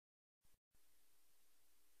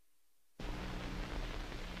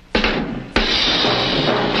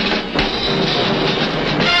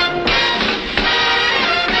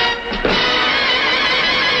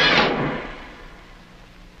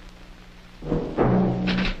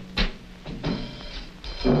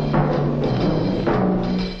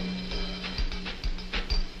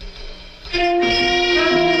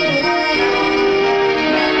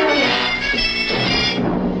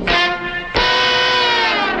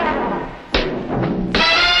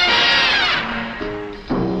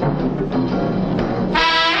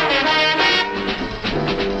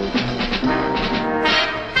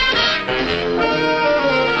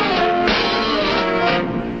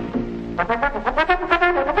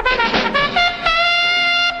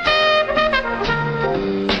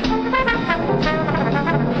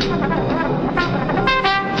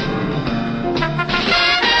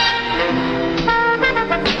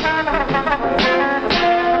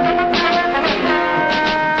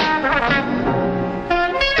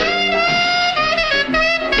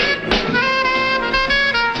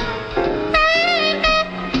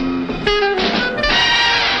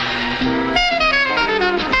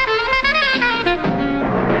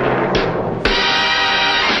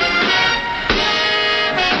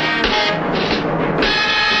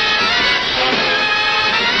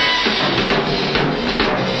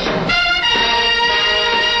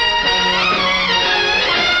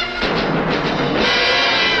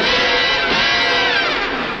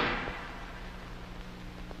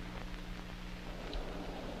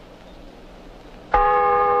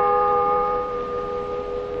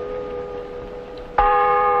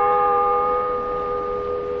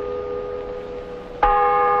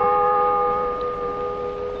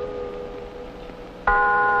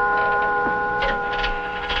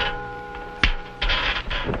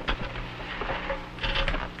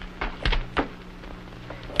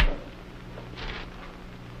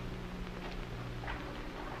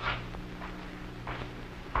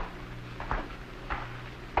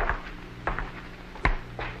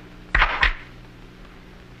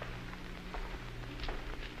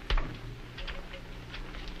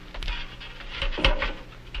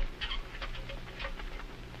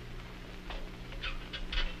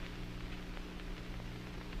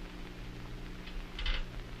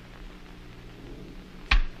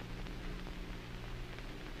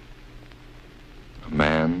A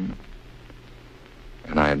man,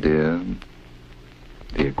 an idea,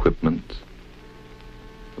 the equipment,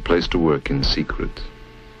 a place to work in secret.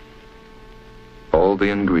 All the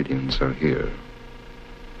ingredients are here.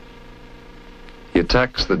 He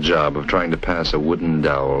attacks the job of trying to pass a wooden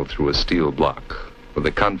dowel through a steel block with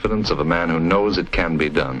the confidence of a man who knows it can be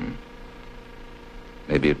done.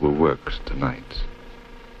 Maybe it will work tonight.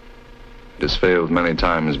 It has failed many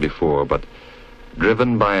times before, but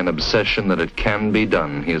driven by an obsession that it can be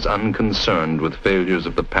done, he is unconcerned with failures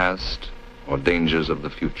of the past or dangers of the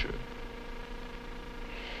future.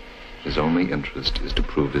 His only interest is to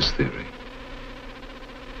prove his theory.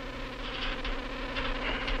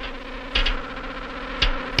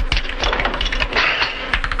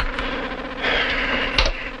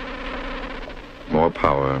 More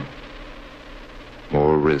power,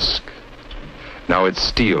 more risk. Now it's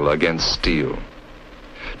steel against steel.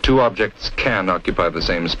 Two objects can occupy the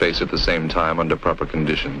same space at the same time under proper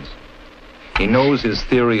conditions. He knows his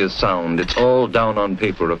theory is sound. It's all down on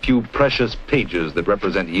paper, a few precious pages that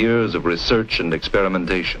represent years of research and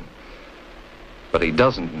experimentation. But he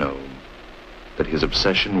doesn't know that his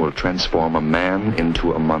obsession will transform a man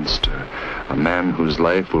into a monster, a man whose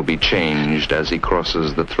life will be changed as he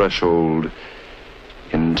crosses the threshold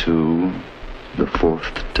into the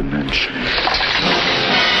fourth dimension.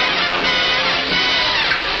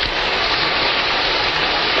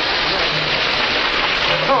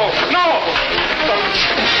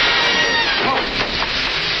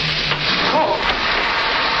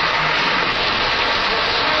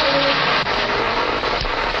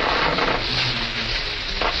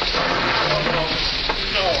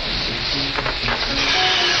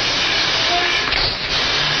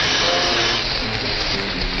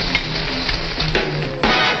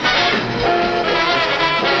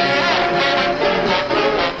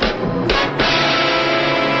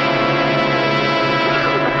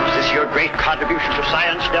 Contribution to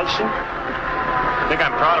science, Nelson? I think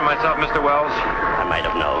I'm proud of myself, Mr. Wells. I might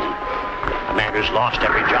have known. A man who's lost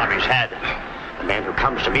every job he's had. A man who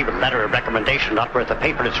comes to me with a letter of recommendation not worth the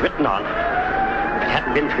paper it's written on. If it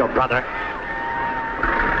hadn't been for your brother...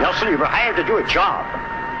 Nelson, you were hired to do a job.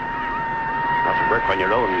 Not to work on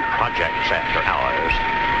your own projects after hours.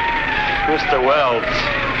 Mr. Wells,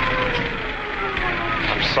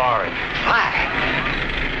 I'm sorry. Why?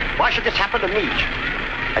 Why should this happen to me?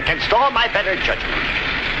 Against all my better judgment.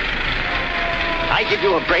 I give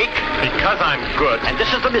you a break. Because I'm good. And this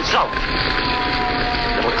is the result.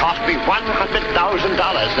 It will cost me $100,000.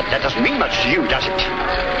 That doesn't mean much to you, does it?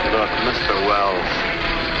 Look, Mr. Wells,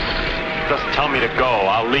 just tell me to go.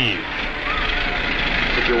 I'll leave.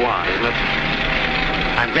 That's what you want, isn't it?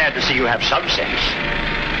 I'm glad to see you have some sense.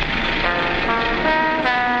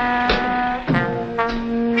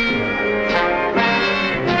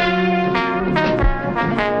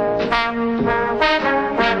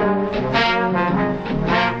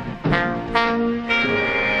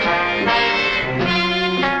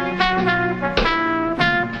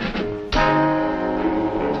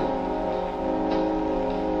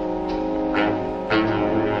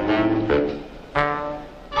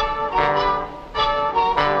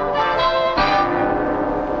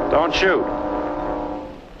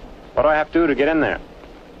 have to get in there?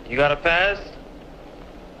 You got a pass?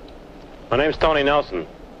 My name's Tony Nelson.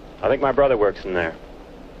 I think my brother works in there.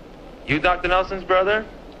 You Dr. Nelson's brother?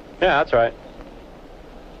 Yeah, that's right.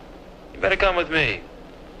 You better come with me.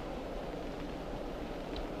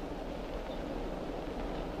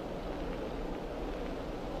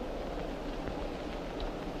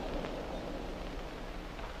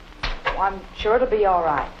 I'm sure it'll be all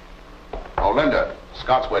right. Oh, Linda,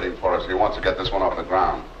 Scott's waiting for us. He wants to get this one off the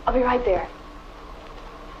ground. I'll be right there.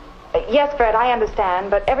 Yes, Fred, I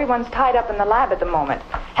understand, but everyone's tied up in the lab at the moment.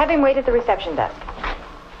 Have him wait at the reception desk.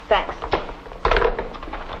 Thanks.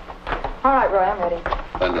 All right, Roy, I'm ready.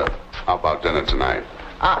 Linda, how about dinner tonight?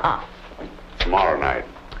 Tomorrow night.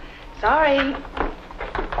 Sorry. I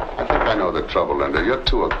think I know the trouble, Linda. You're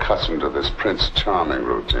too accustomed to this Prince Charming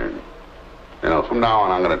routine. You know, from now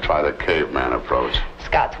on, I'm going to try the caveman approach.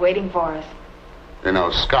 Scott's waiting for us. You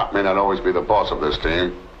know, Scott may not always be the boss of this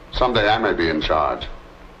team. Someday I may be in charge.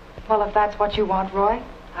 Well, if that's what you want, Roy,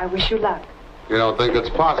 I wish you luck. You don't think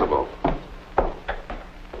it's possible?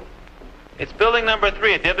 It's building number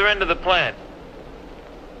 3 at the other end of the plant.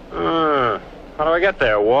 How do I get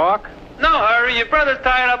there? Walk? No hurry, your brother's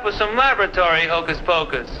tied up with some laboratory hocus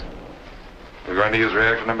pocus. We're going to use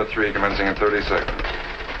reactor number 3 commencing in 30 seconds.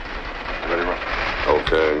 Ready, Ron?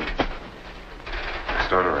 Okay.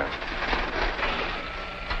 Start her in.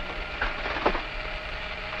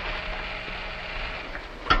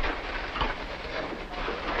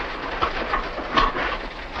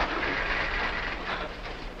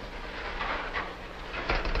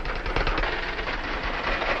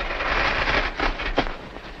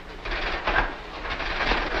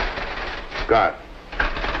 Scott.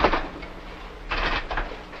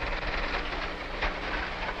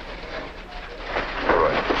 All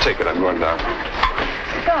right, take it. I'm going down.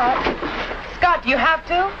 Scott, do you have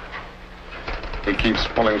to? He keeps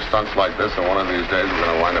pulling stunts like this, and one of these days we're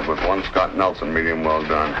going to wind up with one Scott Nelson medium well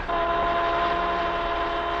done.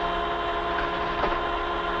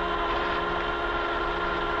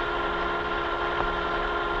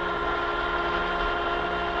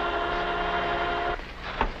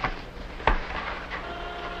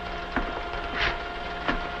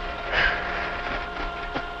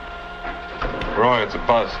 Roy, it's a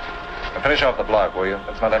bust. Now finish off the block, will you?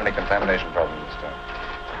 Let's not have any contamination problems this time.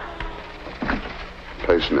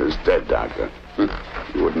 Patient is dead, Doctor. You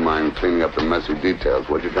wouldn't mind cleaning up the messy details,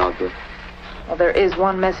 would you, Doctor? Well, there is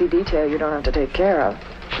one messy detail you don't have to take care of.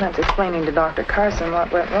 That's explaining to Dr. Carson what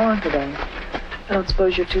went wrong today. I don't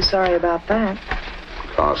suppose you're too sorry about that.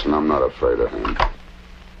 Carson, I'm not afraid of him.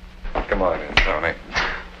 Come on in, Tony.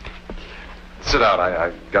 Sit down.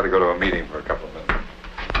 I got to go to a meeting for a couple of minutes.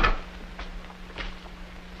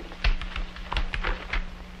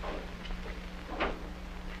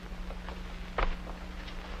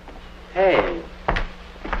 Hey,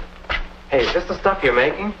 is this the stuff you're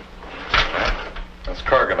making? That's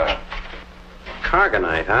Cargonite.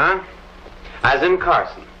 Cargonite, huh? As in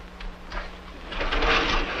Carson.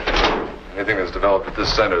 Anything that's developed at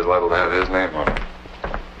this center is liable to have his name on it.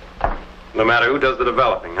 No matter who does the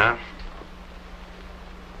developing, huh?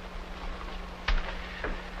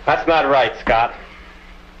 That's not right, Scott.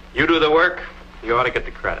 You do the work, you ought to get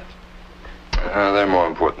the credit. There are more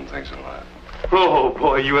important things in life. Oh,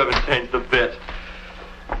 boy, you haven't changed a bit.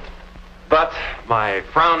 But, my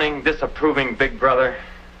frowning, disapproving big brother,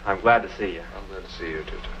 I'm glad to see you. I'm glad to see you,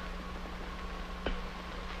 too.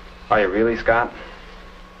 Are you really, Scott?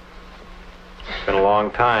 It's been a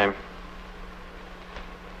long time.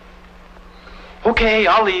 Okay,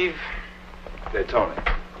 I'll leave. Hey, Tony.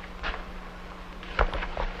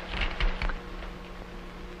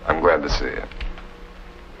 I'm glad to see you.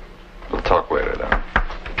 We'll talk later, then.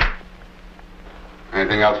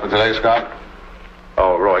 Anything else for today, Scott?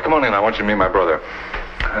 Oh, Roy, come on in. I want you to meet my brother.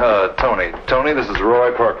 Tony. Tony, this is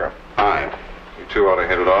Roy Parker. Hi. You two ought to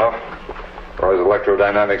hit it off. Roy's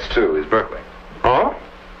electrodynamics, too. He's Berkeley. Oh?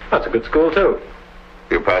 That's a good school, too.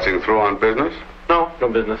 You passing through on business? No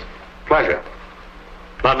business. Pleasure.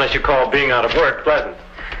 Not unless you call being out of work pleasant.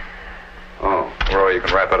 Oh, Roy, you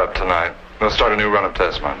can wrap it up tonight. We'll start a new run of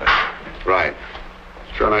tests Monday. right.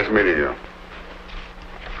 Sure nice meeting you.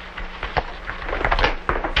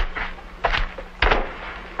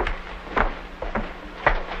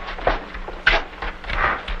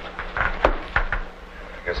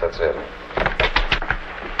 I guess that's it.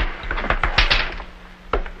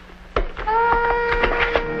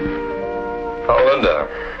 Oh, Linda.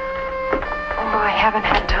 Oh, I haven't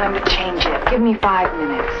had time to change yet. Give me 5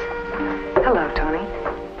 minutes. Hello, Tony.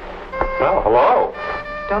 Well, hello.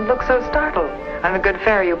 Don't look so startled. I'm the good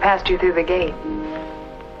fairy who passed you through the gate. In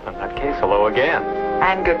that case, hello again.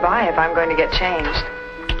 And goodbye if I'm going to get changed.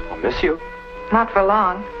 I'll miss you. Not for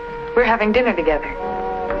long. We're having dinner together.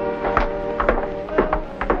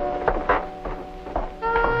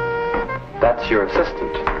 That's your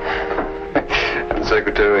assistant. And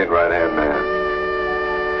secretary and right-hand man.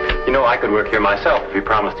 You know, I could work here myself if you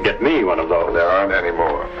promised to get me one of those. There aren't any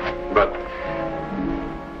more. But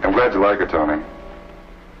I'm glad you like her, Tony.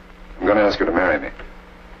 I'm going to ask her to marry me.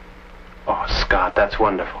 Oh, Scott, that's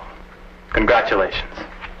wonderful. Congratulations.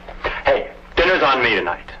 Hey, dinner's on me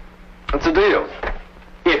tonight. What's the deal?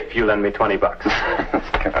 If you lend me $20.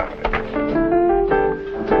 Get out of it.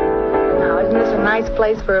 Now, isn't this a nice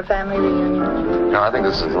place for a family reunion? No, I think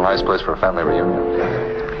this is a nice place for a family reunion.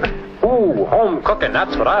 Ooh, home cooking.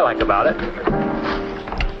 That's what I like about it.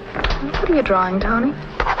 What are you drawing, Tony? Don't.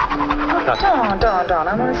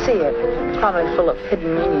 I want to see it. It's probably full of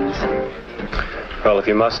hidden meanings. Well, if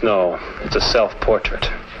you must know, it's a self-portrait.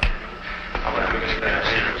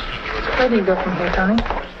 Where do you go from here, Tony?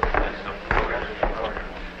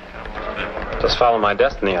 Just follow my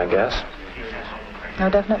destiny, I guess. No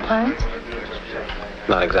definite plans?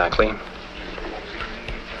 Not exactly.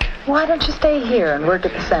 Why don't you stay here and work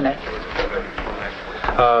at the Senate?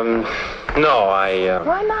 No,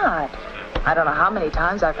 Why not? I don't know how many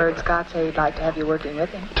times I've heard Scott say he'd like to have you working with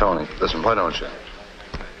him. Tony, listen, why don't you?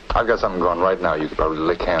 I've got something going right now you could probably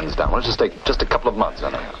lick hands down. Why don't you take just a couple of months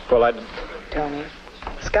on it? Well, Tony,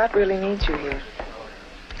 Scott really needs you here.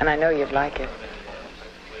 And I know you'd like it.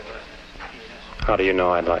 How do you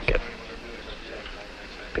know I'd like it?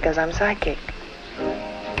 Because I'm psychic.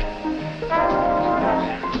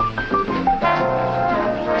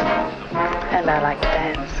 And I like to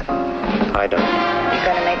dance. I don't. You're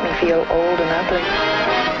going to make me feel old and ugly.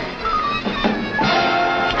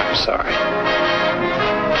 I'm sorry.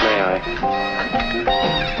 May I?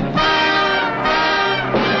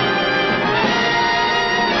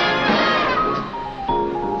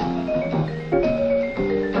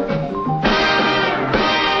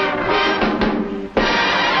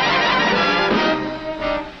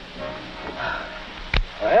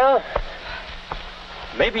 Well,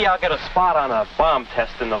 maybe I'll get a spot on a bomb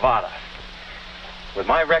test in Nevada. With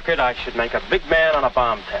my record, I should make a big man on a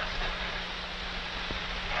bomb test.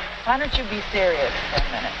 Why don't you be serious for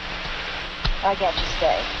a minute? Why can't you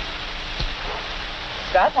stay?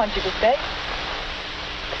 Scott wants you to stay.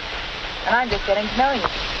 And I'm just getting to know you.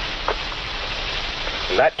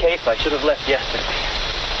 In that case, I should have left yesterday.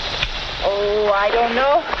 Oh, I don't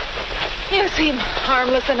know. You seem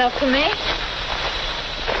harmless enough to me.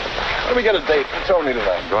 Let me get a date for Tony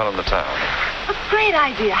tonight. Go out on the town. A great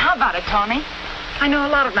idea. How about it, Tony? I know a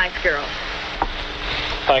lot of nice girls.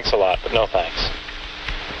 Thanks a lot, but no thanks.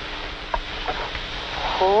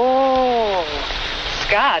 Oh,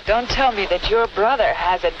 Scott, don't tell me that your brother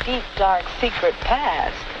has a deep, dark, secret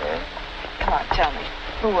past. Come on, tell me.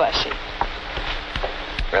 Who was she?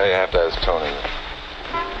 Well, you have to ask Tony.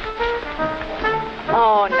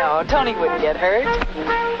 Oh, no, Tony wouldn't get hurt.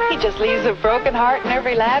 He just leaves a broken heart in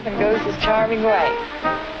every lap and goes his charming way.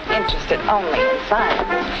 Interested only in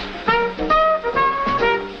science.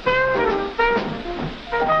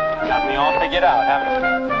 Got me all figured out, haven't you?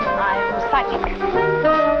 I'm psychic.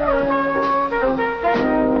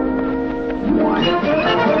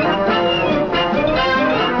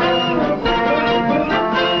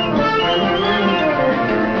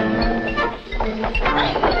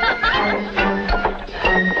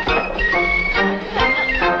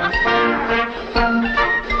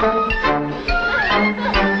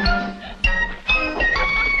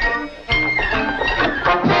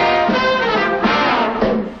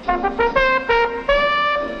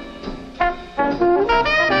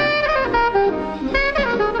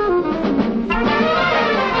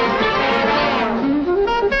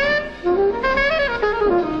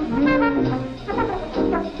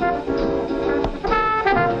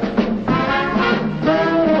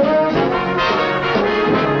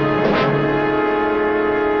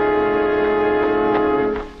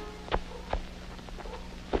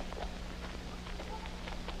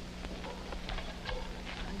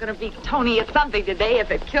 I'm gonna beat Tony at something today if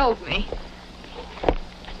it kills me.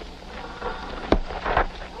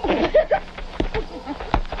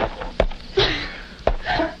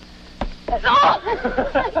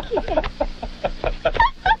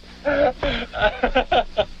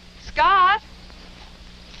 Scott?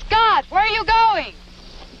 Scott, where are you going?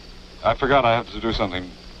 I forgot I have to do something.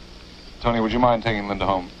 Tony, would you mind taking Linda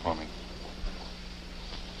home for me?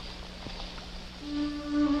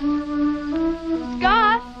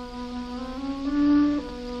 Scott?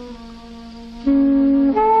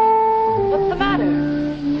 What's the matter?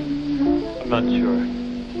 I'm not sure.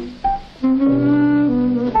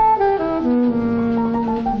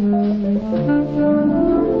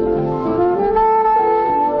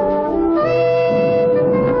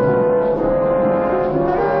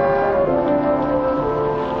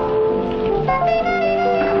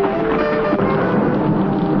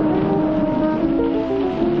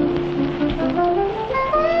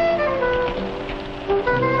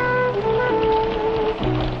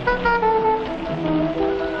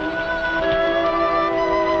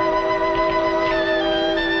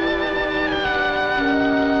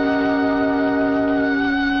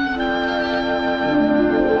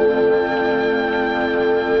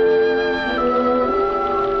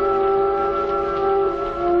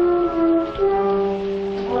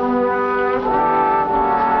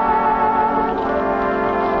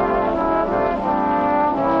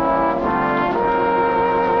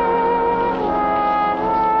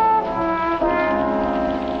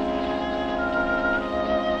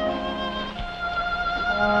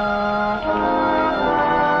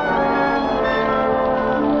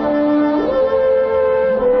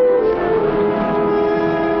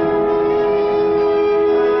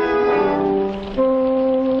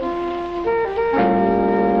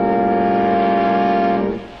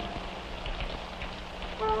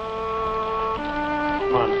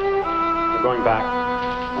 We're going back.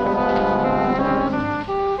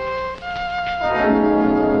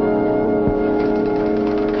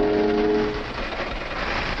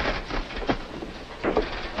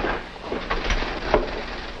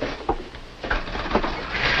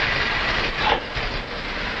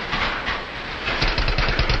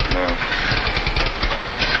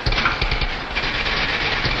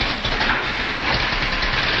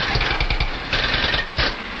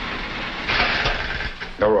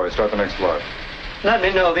 Start the next floor. Let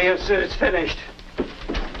me know as soon as it's finished.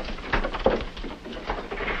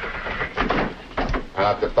 I'll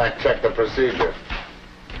have to fact-check the procedure.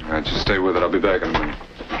 All right, just stay with it. I'll be back in a minute.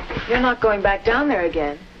 You're not going back down there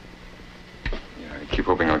again. Yeah, I keep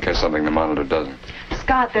hoping I'll catch something the monitor doesn't.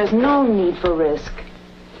 Scott, there's no need for risk.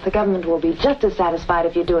 The government will be just as satisfied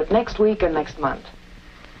if you do it next week or next month.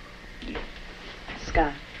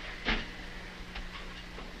 Scott.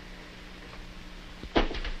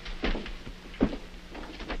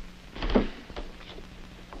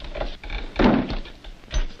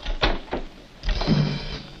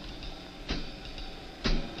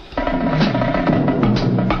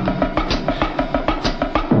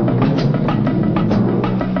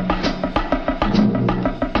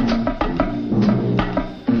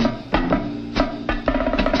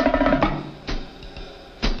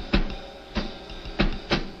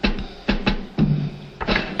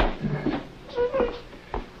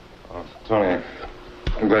 Tony,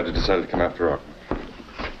 I'm glad you decided to come after all.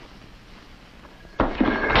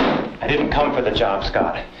 I didn't come for the job,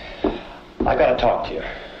 Scott. I gotta talk to you.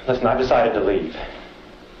 Listen, I've decided to leave.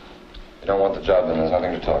 You don't want the job, then there's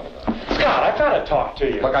nothing to talk about. Scott, I've gotta talk to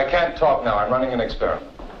you. Look, I can't talk now. I'm running an experiment.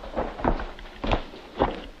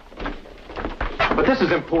 But this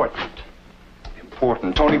is important.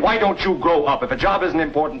 Important. Tony, why don't you grow up? If a job isn't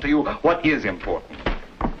important to you, what is important?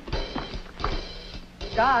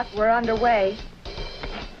 Scott, we're underway.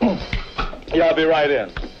 Yeah, I'll be right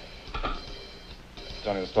in.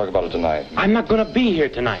 Tony, let's talk about it tonight. I'm not gonna be here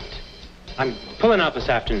tonight. I'm pulling out this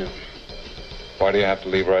afternoon. Why do you have to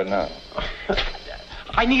leave right now?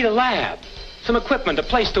 I need a lab, some equipment, a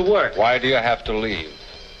place to work. Why do you have to leave?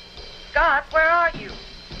 Scott, where are you?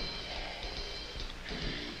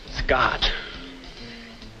 Scott,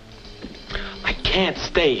 I can't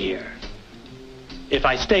stay here. If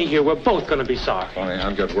I stay here, we're both gonna be sorry. Tony,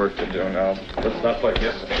 I've got work to do now. Let's not like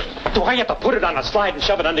yesterday. Do I have to put it on a slide and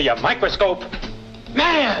shove it under your microscope?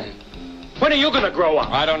 Man! When are you gonna grow up?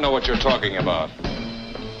 I don't know what you're talking about.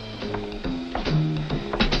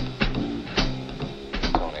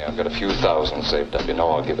 Tony, I've got a few thousand saved up. You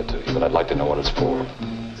know I'll give it to you, but I'd like to know what it's for.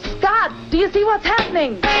 Scott, do you see what's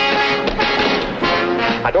happening?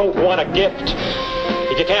 I don't want a gift.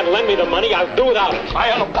 If you can't lend me the money, I'll do without it.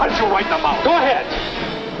 I'll punch you right in the mouth. Go ahead.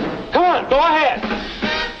 Come on, go ahead.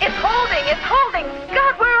 It's holding, it's holding.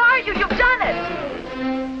 Scott, where are you? You've done it.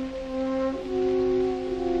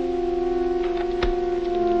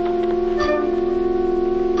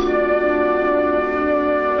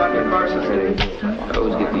 Dr. Carson.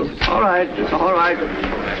 All right.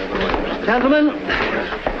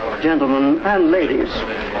 Gentlemen and ladies.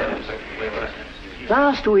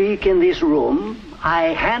 Last week in this room,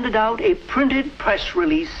 I handed out a printed press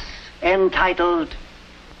release entitled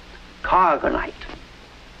Cargonite.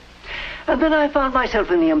 And then I found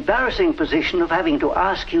myself in the embarrassing position of having to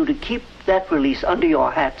ask you to keep that release under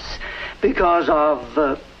your hats because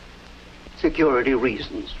of security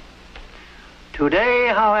reasons. Today,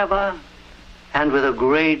 however, and with a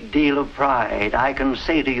great deal of pride, I can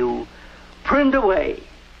say to you, print away.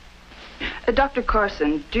 Dr.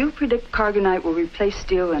 Carson, do you predict Cargonite will replace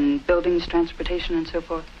steel in buildings, transportation, and so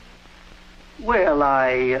forth? Well,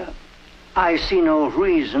 I see no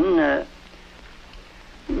reason.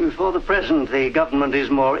 For the present, the government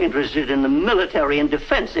is more interested in the military and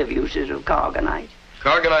defensive uses of Cargonite.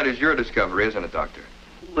 Cargonite is your discovery, isn't it, Doctor?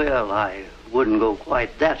 Well, I wouldn't go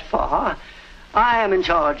quite that far. I am in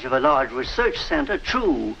charge of a large research center,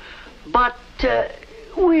 true, but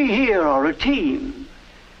we here are a team.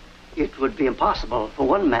 It would be impossible for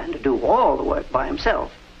one man to do all the work by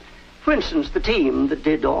himself. For instance, the team that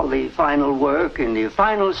did all the final work in the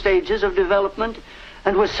final stages of development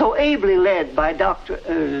and was so ably led by Dr.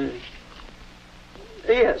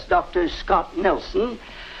 Scott Nelson,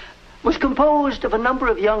 was composed of a number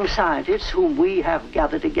of young scientists whom we have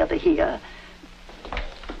gathered together here.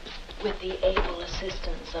 With the able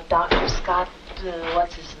assistance of Dr. Scott,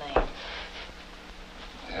 what's his name?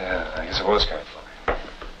 Yeah, I guess it was kind of funny.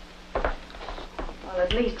 Well,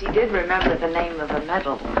 at least he did remember the name of the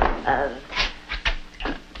metal.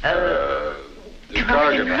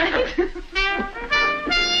 Cargonite.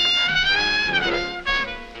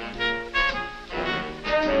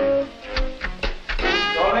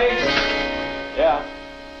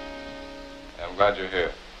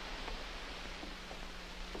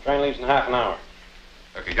 changed in half an hour.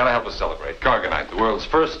 Okay, gotta help us celebrate. Cargonite, the world's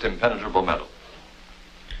first impenetrable metal.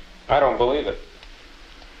 I don't believe it.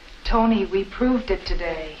 Tony, we proved it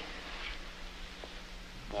today.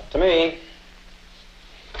 Not to me.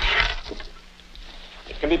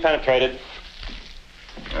 It can be penetrated.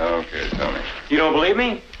 Okay, Tony. You don't believe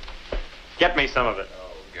me? Get me some of it.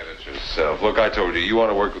 Oh, get it yourself. Look, I told you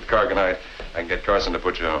want to work with Cargonite, I can get Carson to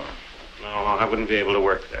put you on. No, I wouldn't be able to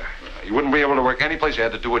work there. You wouldn't be able to work any place you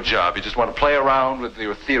had to do a job. You just want to play around with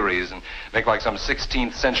your theories and make like some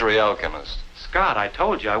 16th century alchemist. Scott, I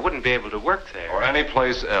told you I wouldn't be able to work there. Or any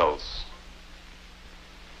place else.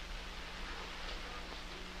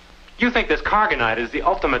 You think this Cargonite is the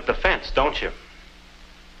ultimate defense, don't you?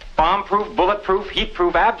 Bomb-proof, bulletproof,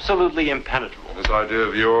 heat-proof, absolutely impenetrable. This idea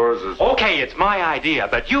of yours is... Okay, it's my idea,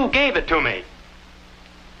 but you gave it to me.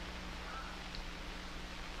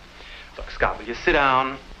 Look, Scott, will you sit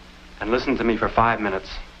down and listen to me for 5 minutes?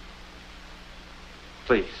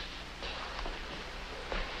 Please.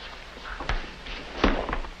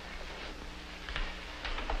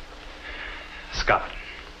 Scott,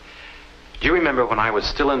 do you remember when I was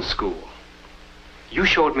still in school? You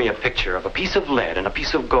showed me a picture of a piece of lead and a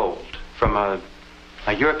piece of gold from a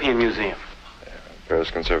European museum. Yeah, Paris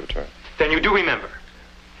Conservatory. Then you do remember.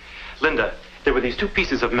 Linda, there were these two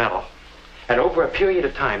pieces of metal, and over a period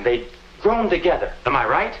of time, they'd grown together. Am I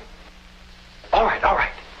right? All right, all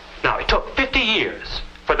right. Now, it took 50 years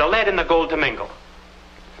for the lead and the gold to mingle.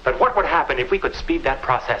 But what would happen if we could speed that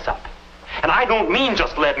process up? And I don't mean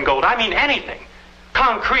just lead and gold. I mean anything.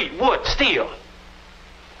 Concrete, wood, steel.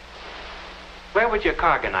 Where would your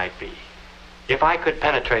Cargonite be if I could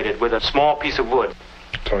penetrate it with a small piece of wood?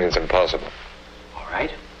 Tony, it's impossible. All right.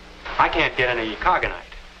 I can't get any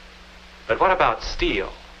Cargonite. But what about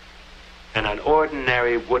steel and an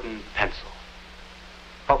ordinary wooden pencil?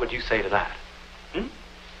 What would you say to that?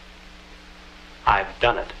 I've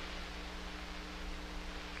done it.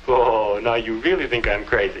 Oh, now you really think I'm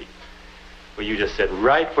crazy. Well, you just sit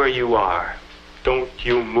right where you are. Don't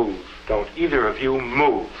you move. Don't either of you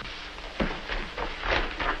move.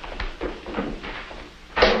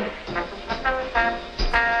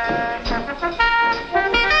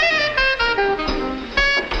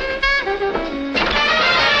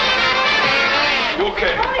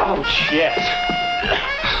 Okay. Oh, shit.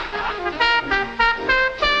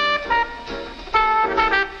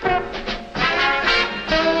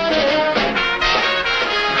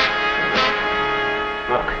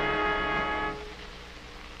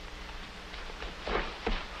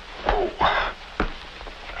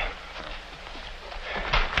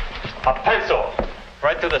 A pencil,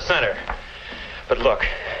 right through the center. But look,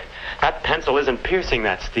 that pencil isn't piercing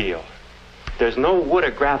that steel. There's no wood or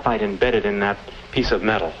graphite embedded in that piece of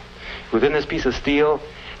metal. Within this piece of steel,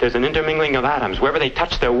 there's an intermingling of atoms. Wherever they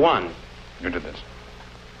touch, they're one. You did this?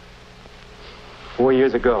 4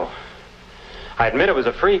 years ago. I admit it was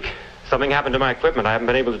a freak. Something happened to my equipment. I haven't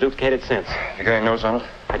been able to duplicate it since. You got any notes on it?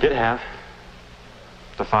 I did have.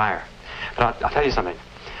 The fire. But I'll tell you something.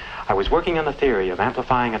 I was working on the theory of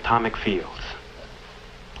amplifying atomic fields.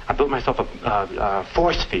 I built myself a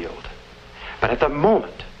force field. But at the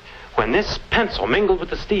moment when this pencil mingled with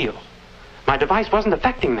the steel, my device wasn't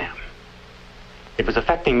affecting them. It was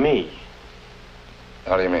affecting me.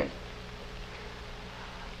 How do you mean?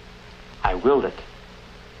 I willed it.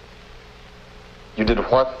 You did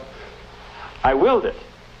what? I willed it.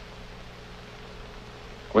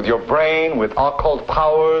 With your brain, with occult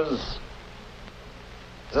powers?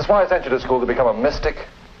 Is this why I sent you to school, to become a mystic?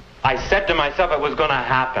 I said to myself it was going to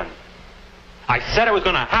happen. I said it was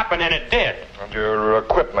going to happen, and it did. And your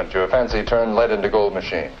equipment, your fancy turned lead into gold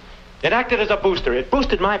machine. It acted as a booster. It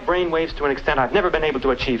boosted my brain waves to an extent I've never been able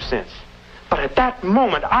to achieve since. But at that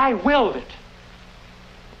moment, I willed it.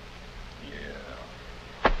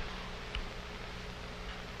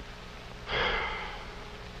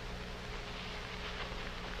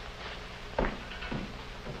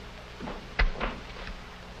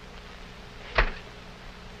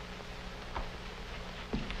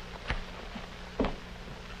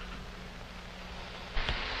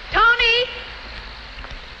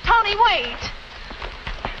 Tony, wait.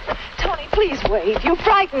 Tony, please wait. You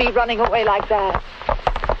frighten me running away like that.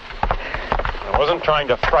 I wasn't trying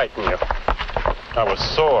to frighten you. I was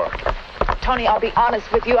sore. Tony, I'll be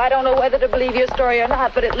honest with you. I don't know whether to believe your story or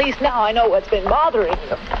not, but at least now I know what's been bothering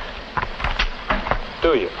you.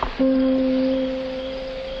 Do you?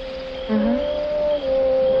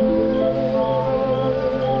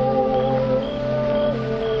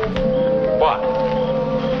 What?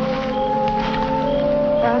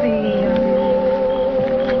 Well,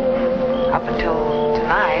 up until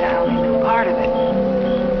tonight, I only knew part of it.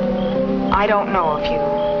 I don't know if you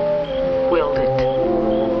willed it.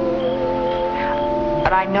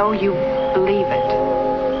 But I know you believe it.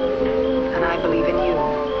 And I believe in you.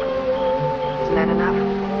 Isn't that enough?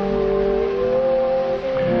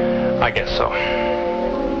 I guess so.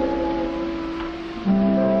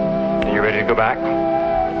 Are you ready to go back?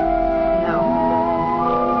 No.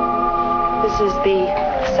 This is the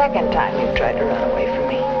second time you've tried to run away from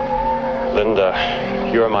me. Linda,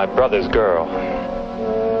 you're my brother's girl.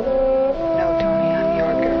 No, Tony, I'm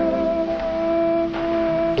your girl.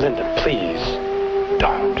 Linda, please,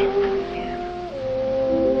 don't. Yeah.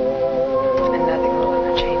 And nothing will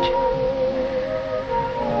ever change it.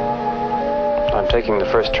 I'm taking the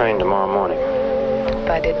first train tomorrow morning. If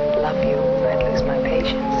I didn't love you, I'd lose my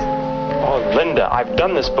patience. Oh, Linda, I've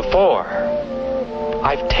done this before.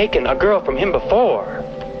 I've taken a girl from him before.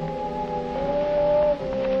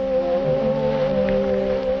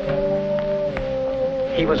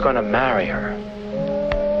 He was going to marry her.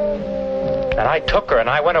 And I took her and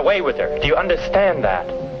I went away with her. Do you understand that?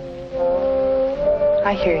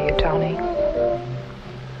 I hear you, Tony.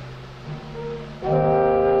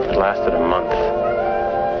 It lasted a month.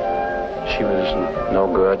 She was no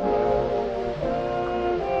good.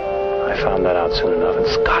 I found that out soon enough, and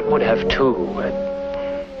Scott would have too.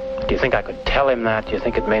 Do you think I could tell him that? Do you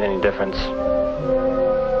think it made any difference? Did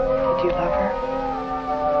you love her?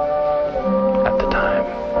 At the time.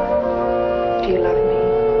 Do you love me?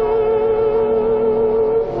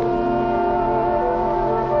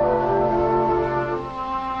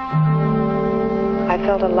 I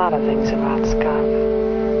felt a lot of things about Scott.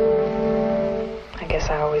 I guess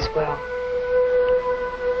I always will.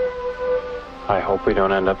 I hope we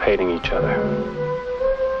don't end up hating each other.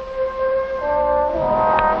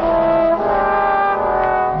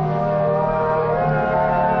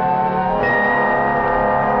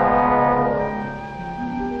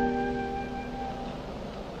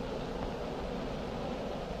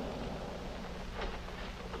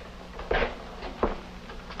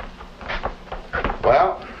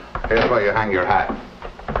 Well, here's where you hang your hat.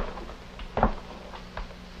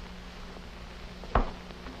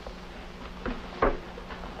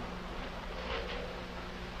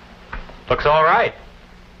 Looks all right.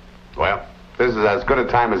 Well, this is as good a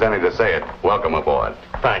time as any to say it. Welcome aboard.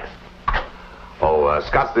 Thanks. Oh,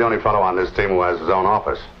 Scott's the only fellow on this team who has his own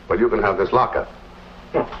office. But you can have this locker.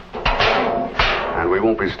 And we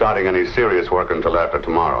won't be starting any serious work until after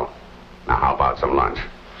tomorrow. Now, how about some lunch?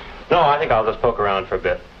 No, I think I'll just poke around for a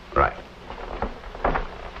bit. Right.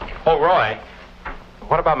 Oh, Roy,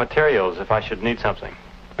 what about materials if I should need something?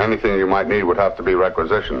 Anything you might need would have to be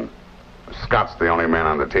requisitioned. Scott's the only man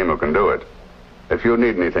on the team who can do it. If you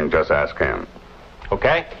need anything, just ask him.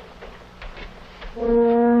 Okay?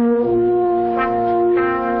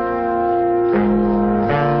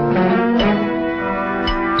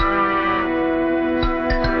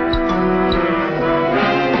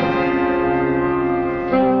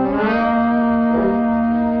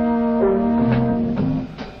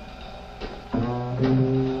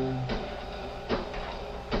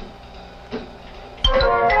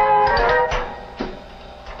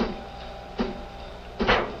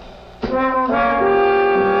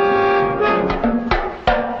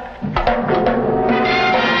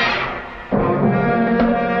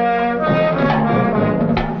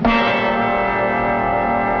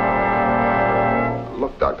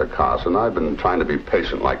 And I've been trying to be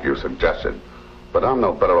patient like you suggested, but I'm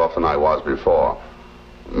no better off than I was before.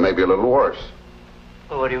 Maybe a little worse.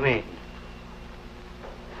 Well, what do you mean?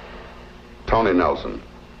 Tony Nelson.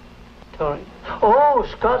 Tony? Oh,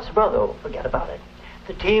 Scott's brother. Oh, forget about it.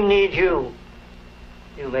 The team needs you.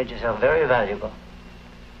 You made yourself very valuable.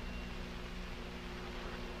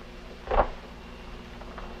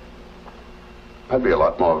 I'd be a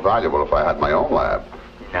lot more valuable if I had my own lab.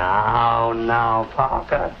 Now,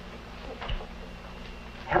 Parker.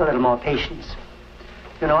 Have a little more patience.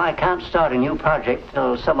 You know, I can't start a new project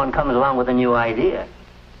till someone comes along with a new idea.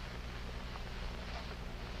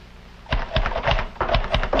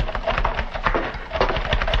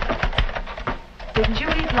 Didn't you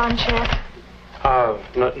eat lunch yet?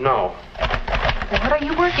 No. Well, what are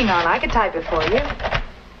you working on? I could type it for you.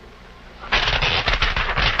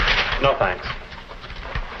 No, thanks.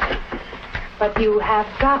 But you have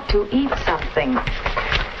got to eat something.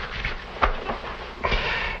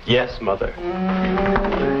 Yes, Mother.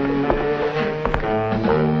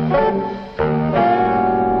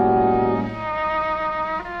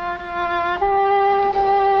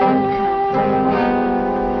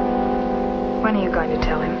 When are you going to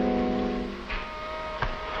tell him?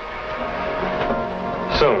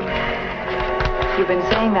 Soon. You've been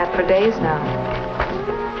saying that for days now.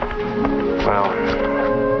 Well,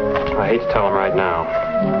 I hate to tell him right now.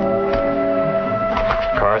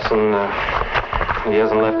 Carson, he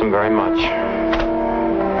hasn't left him very much.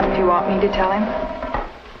 Do you want me to tell him?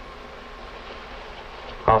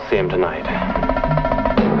 I'll see him tonight.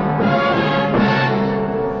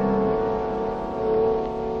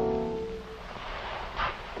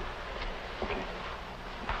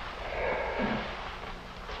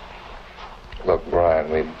 Look,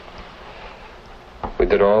 Brian, we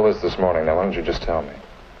did all this morning. Now, why don't you just tell me?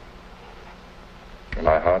 Am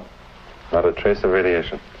I hot? Not a trace of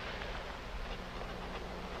radiation.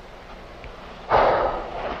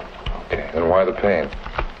 Okay, then why the pain?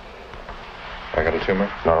 I got a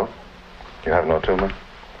tumor? No. You have no tumor. You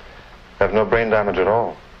have no brain damage at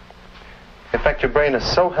all. In fact, your brain is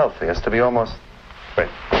so healthy as to be almost... Wait.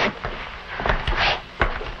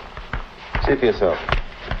 See for yourself.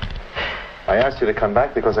 I asked you to come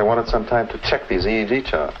back because I wanted some time to check these EEG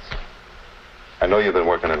charts. I know you've been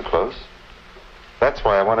working in close. That's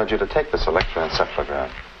why I wanted you to take this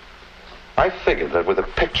electroencephalogram. I figured that with a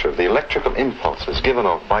picture of the electrical impulses given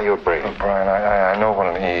off by your brain... Look, Brian, I know what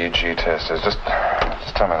an EEG test is. Just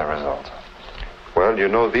tell me the result. Well, you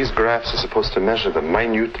know, these graphs are supposed to measure the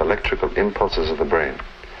minute electrical impulses of the brain.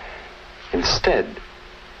 Instead,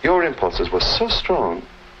 your impulses were so strong...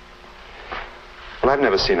 Well, I've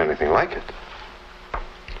never seen anything like it.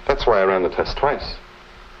 That's why I ran the test twice.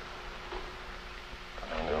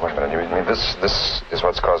 Wait a minute, you mean this is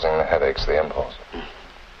what's causing the headaches, the impulse?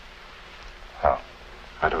 How?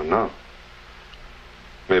 I don't know.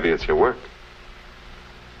 Maybe it's your work.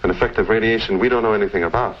 An effect of radiation we don't know anything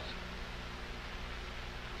about.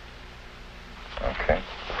 Okay.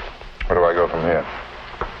 Where do I go from here?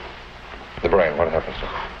 The brain, what happens to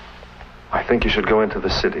it? I think you should go into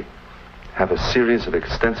the city. Have a series of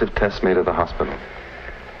extensive tests made at the hospital.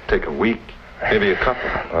 Take a week, maybe a couple.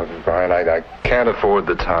 Brian, I can't afford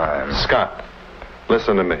the time. Scott,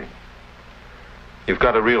 listen to me. You've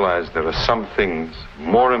got to realize there are some things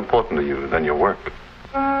more important to you than your work.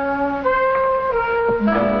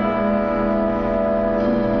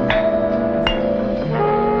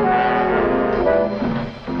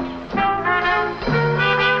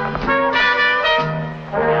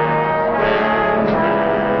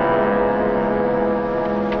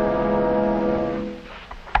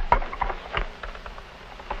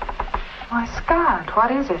 Why, Scott, what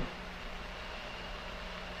is it?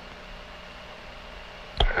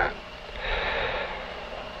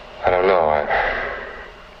 I don't know.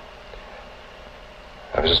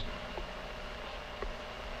 I was just...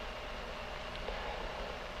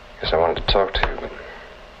 I guess I wanted to talk to you, but...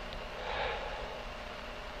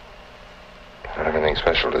 I don't have anything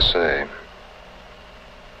special to say.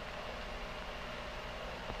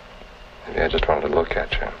 Maybe I just wanted to look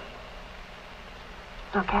at you.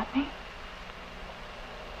 Look at me?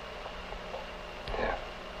 Yeah.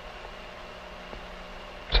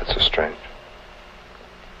 That's so strange.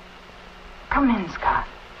 Come in, Scott.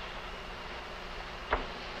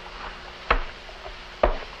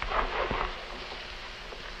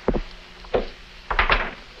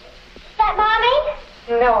 Is that Mommy?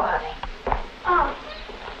 No, honey. Oh.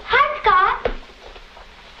 Hi, Scott.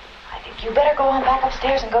 I think you better go on back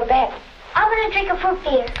upstairs and go to bed. I'm going to drink a fruit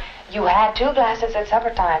beer. You had 2 glasses at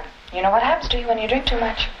supper time. You know what happens to you when you drink too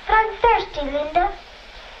much. But I'm thirsty, Linda.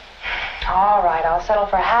 All right, I'll settle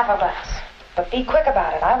for half a glass. But be quick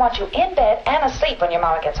about it. I want you in bed and asleep when your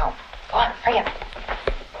mama gets home. Go on, hurry up.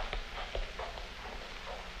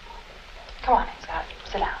 Come on, Scott.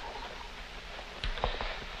 Sit down.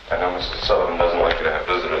 I know Mrs. Sullivan doesn't like you to have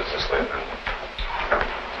visitors this late.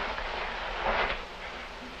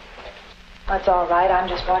 That's all right. I'm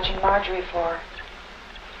just watching Marjorie for her.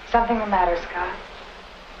 Something the matter, Scott?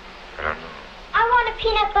 I don't know. I want a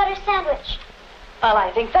peanut butter sandwich. Well,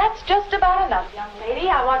 I think that's just about enough, young lady.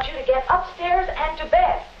 I want you to get upstairs and to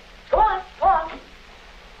bed. Go on, go on.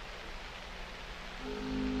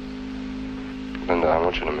 Linda, I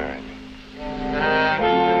want you to marry me.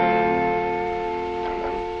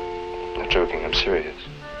 I'm not joking. I'm serious.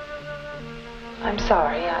 I'm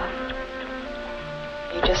sorry.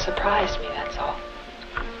 You just surprised me, that's all.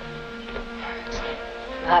 It's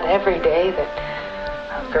not every day that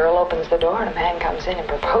a girl opens the door and a man comes in and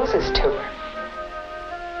proposes to her.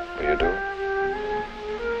 Will you do it?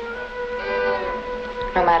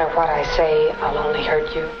 No matter what I say, I'll only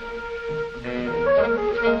hurt you.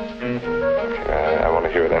 I want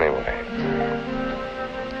to hear it anyway.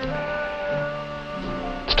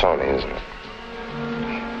 It's Tony, isn't it?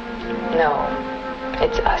 No,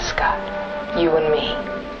 it's us, Scott. You and me.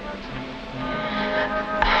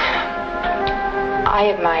 I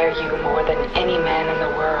admire you more than any man in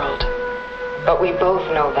the world. But we both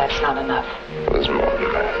know that's not enough. There's more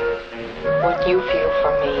than that. What you feel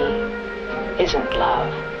for me isn't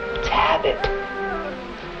love. It's habit.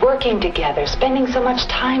 Working together, spending so much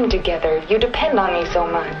time together. You depend on me so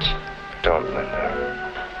much. Don't,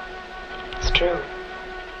 Linda. It's true.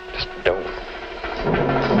 Just don't.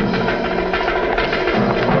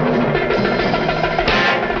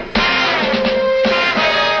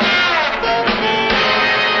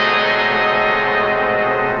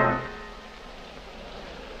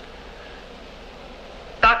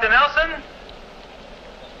 Dr. Nelson?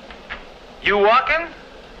 You walking?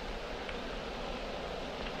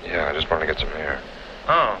 Yeah, I just want to get some air.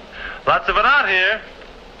 Oh, lots of it out here.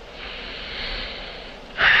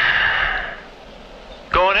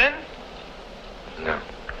 Going in? No.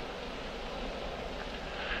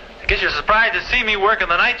 I guess you're surprised to see me working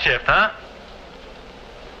the night shift, huh?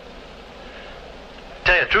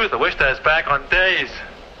 Tell you the truth, I wish I was back on days.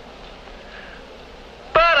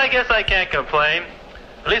 But I guess I can't complain.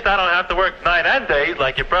 At least I don't have to work night and days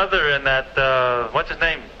like your brother and that, what's his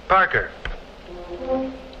name? Parker.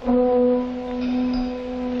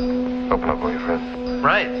 Open up, will you, Fred?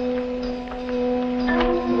 Right.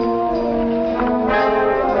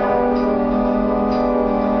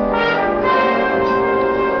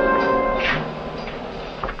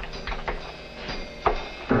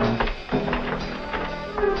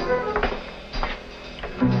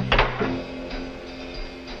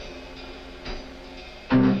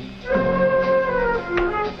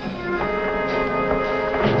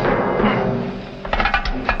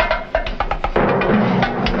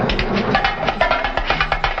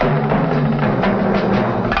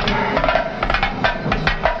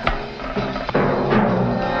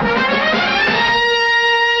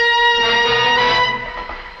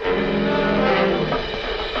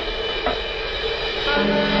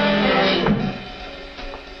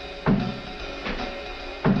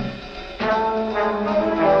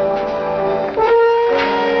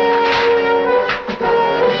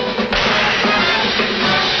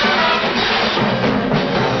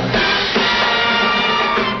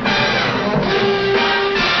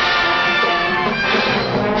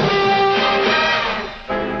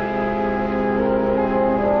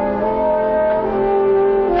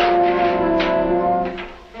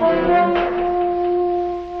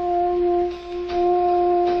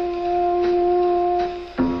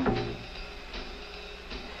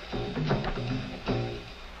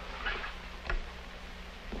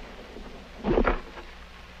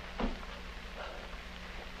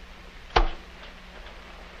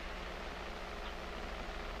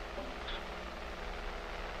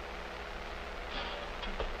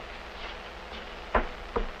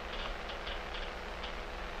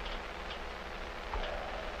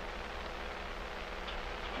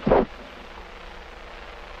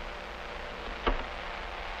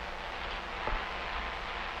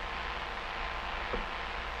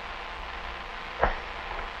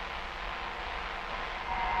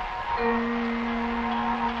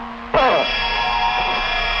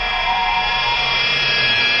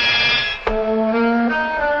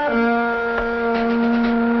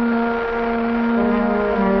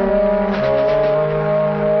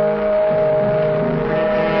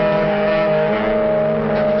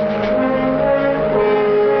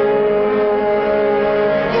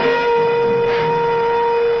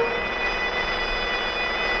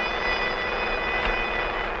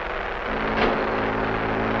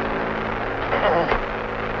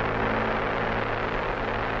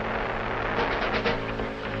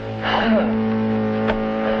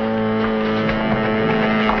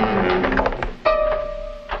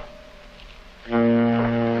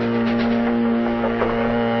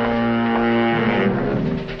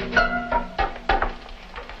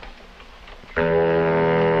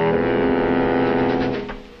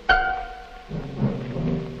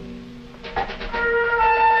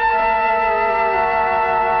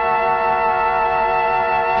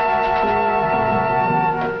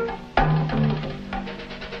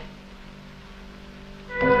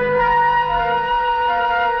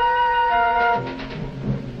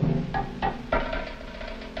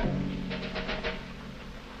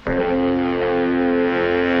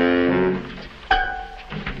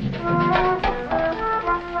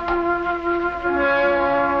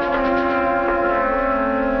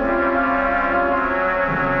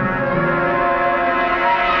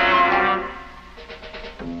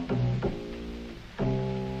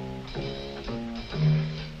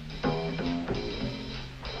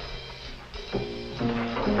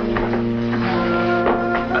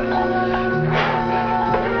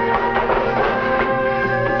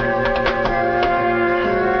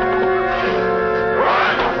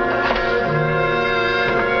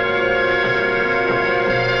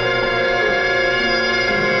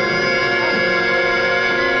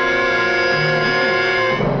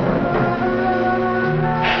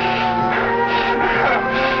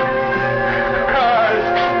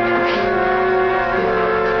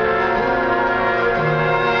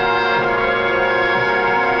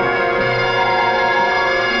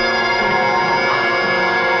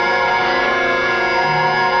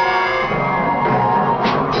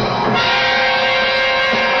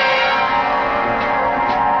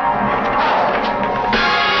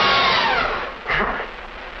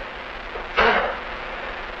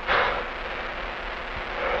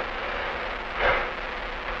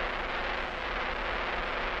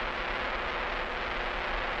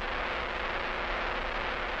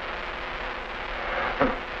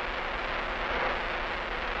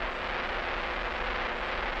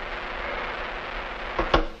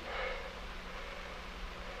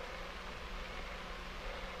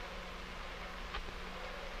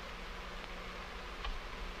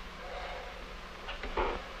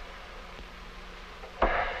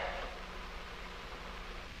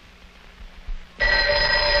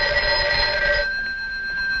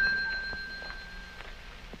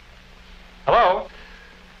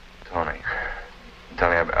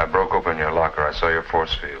 saw your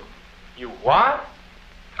force field. You what?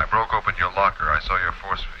 I broke open your locker. I saw your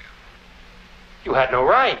force field. You had no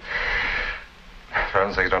right. For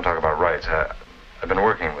heaven's sake, don't talk about rights. I've been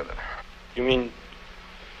working with it. You mean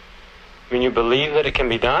you believe that it can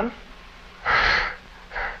be done?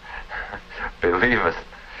 Believe it.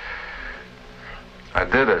 I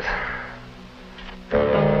did it.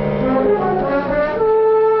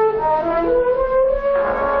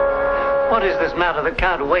 What is this matter that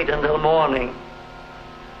can't wait until morning?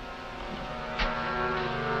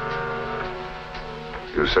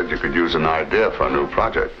 You said you could use an idea for a new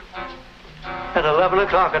project. At 11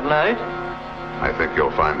 o'clock at night? I think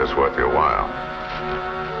you'll find this worth your while.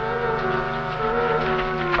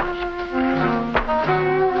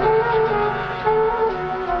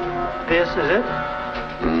 This is it?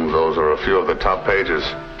 Those are a few of the top pages.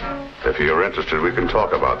 If you're interested, we can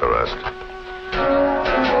talk about the rest.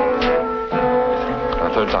 The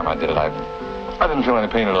third time I did it, I didn't feel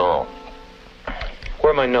any pain at all.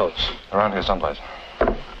 Where are my notes? Around here someplace.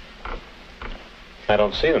 I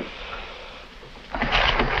don't see them.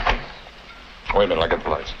 Wait a minute, I'll get the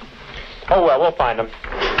lights. Oh, well, we'll find them.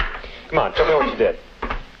 Come on, tell me what you did.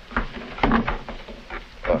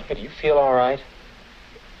 Hey, do you feel all right?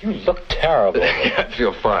 You look terrible. Yeah, I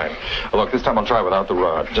feel fine. Look, this time I'll try without the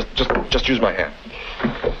rod. Just use my hand.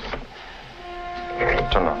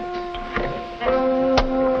 Turn it on.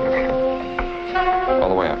 All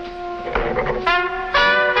the way up.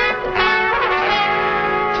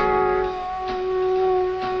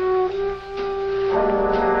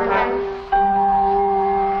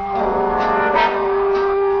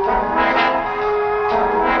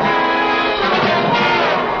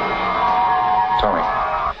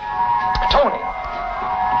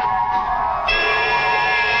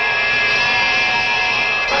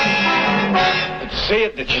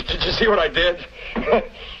 Did you see what I did?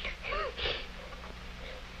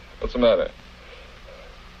 What's the matter?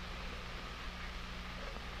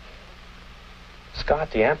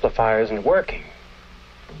 Scott, the amplifier isn't working.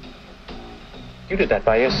 You did that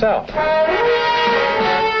by yourself. Maybe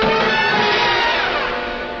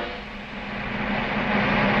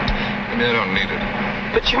I don't need it.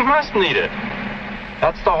 But you must need it.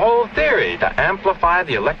 That's the whole theory, to amplify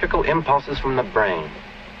the electrical impulses from the brain.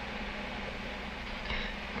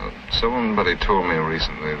 Somebody told me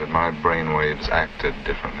recently that my brain waves acted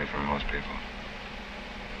differently from most people.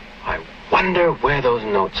 I wonder where those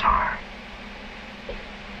notes are.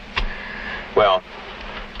 Well,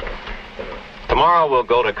 tomorrow we'll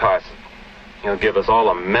go to Carson. He'll give us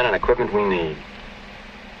all the men and equipment we need.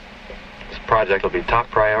 This project will be top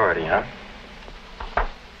priority, huh?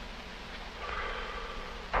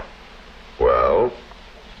 Well?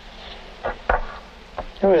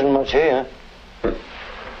 There isn't much here.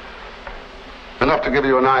 Enough to give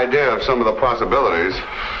you an idea of some of the possibilities.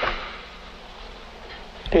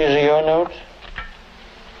 These are your notes?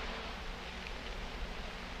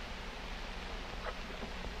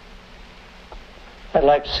 I'd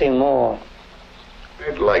like to see more.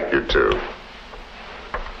 I'd like you to.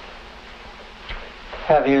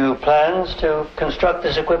 Have you plans to construct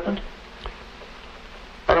this equipment?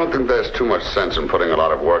 I don't think there's too much sense in putting a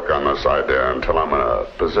lot of work on this idea until I'm in a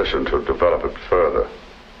position to develop it further.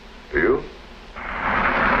 Do you?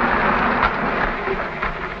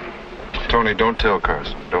 Tony, don't tell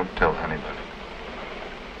Carson. Don't tell anybody.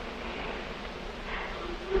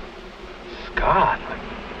 Scott,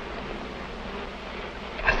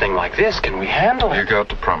 a thing like this, can we handle it? You got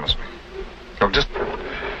to promise me. Look, just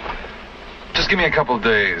give me a couple of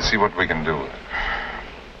days, see what we can do with it.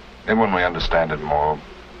 Then when we understand it more.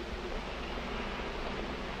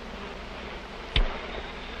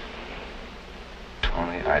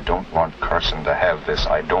 Tony, I don't want Carson to have this.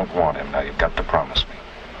 I don't want him. Now, you've got to promise me.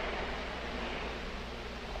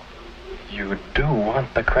 You do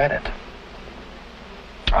want the credit.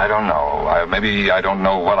 I don't know. Maybe I don't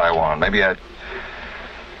know what I want. Maybe I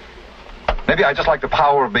just like the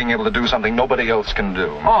power of being able to do something nobody else can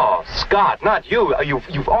do. Oh, Scott, not you.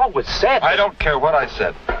 You've always said... I don't care what I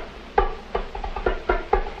said.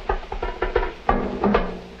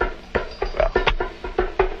 Well,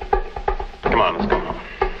 come on, let's go home.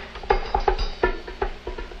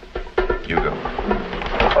 You go.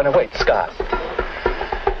 Oh, no, wait, Scott.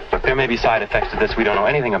 Look, there may be side effects to this we don't know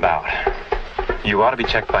anything about. You ought to be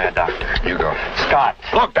checked by a doctor. You go. Scott!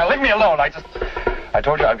 Look, now leave me alone. I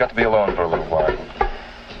told you I've got to be alone for a little while.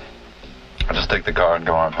 I'll just take the car and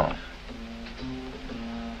go on home.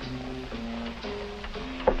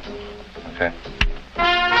 Okay?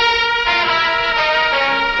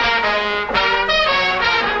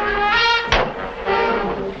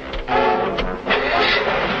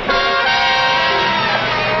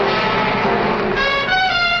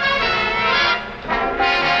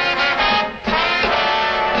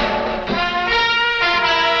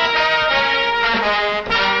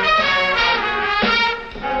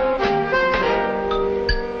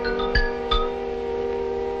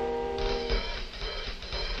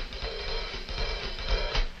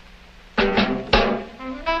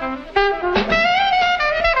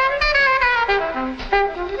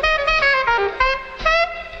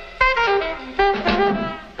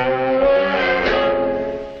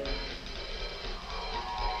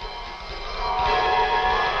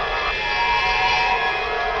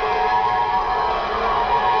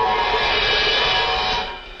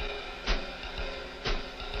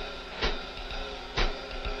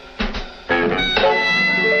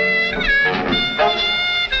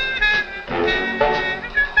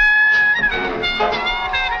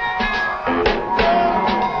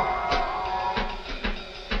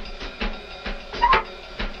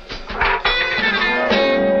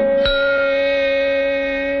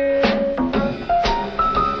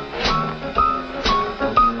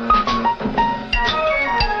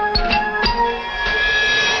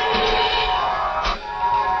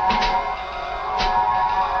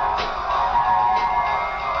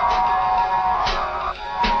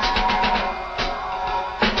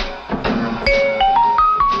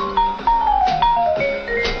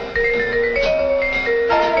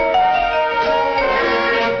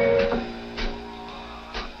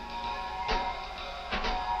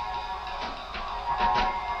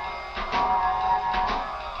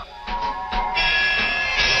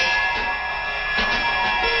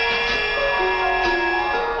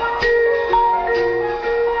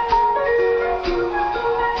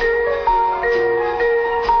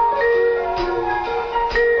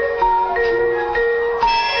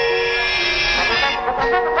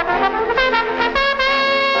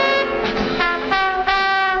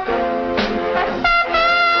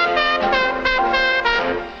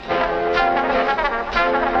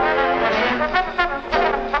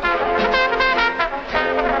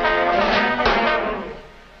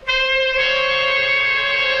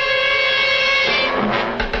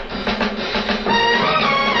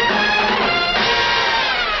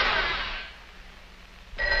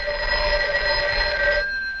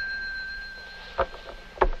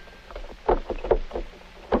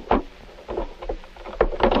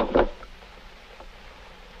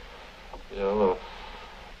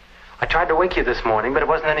 you this morning, but it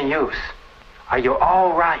wasn't any use. Are you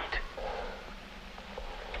all right?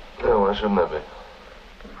 No, why shouldn't I be? Well,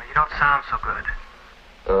 you don't sound so good.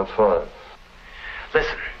 I'm fine.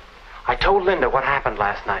 Listen, I told Linda what happened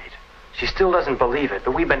last night. She still doesn't believe it,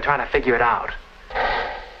 but we've been trying to figure it out.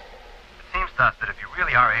 It seems to us that if you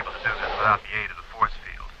really are able to do this without the aid of the force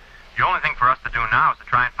field, the only thing for us to do now is to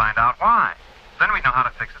try and find out why. Then we'd know how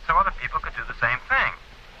to fix it so other people could do the same thing.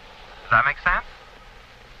 Does that make sense?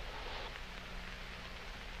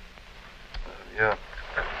 Yeah.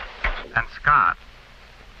 And Scott,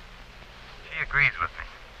 she agrees with me.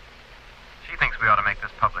 She thinks we ought to make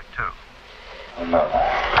this public, too. No.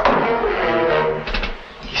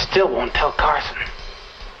 He still won't tell Carson.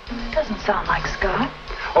 Doesn't sound like Scott.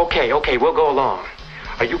 Okay, we'll go along.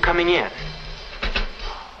 Are you coming in?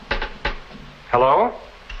 Hello?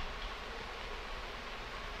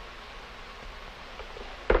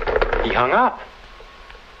 He hung up.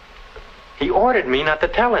 He ordered me not to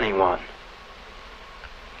tell anyone.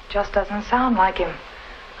 Just doesn't sound like him.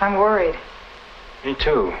 I'm worried. Me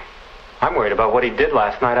too. I'm worried about what he did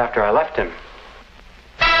last night after I left him.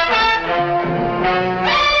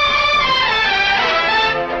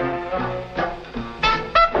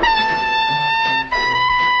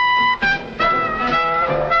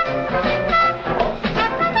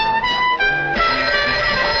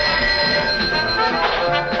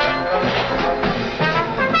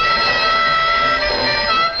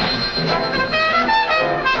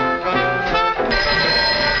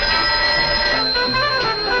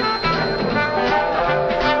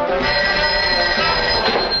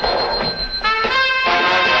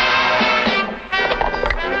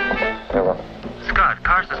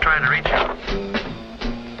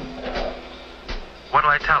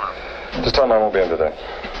 Just tell him I won't be in today.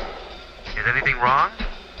 Is anything wrong?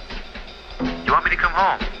 You want me to come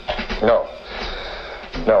home? No.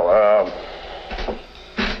 No,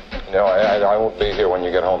 I won't be here when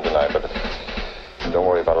you get home tonight, but don't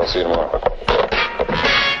worry about it. I'll see you tomorrow.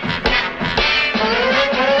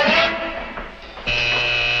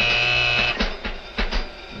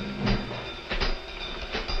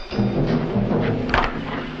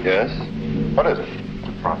 Yes? What is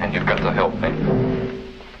it? Brian, you've got to help me.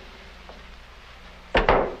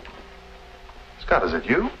 Scott, is it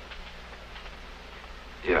you?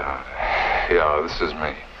 Yeah, this is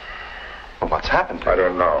me. Well, what's happened? I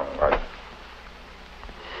don't know.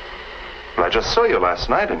 I just saw you last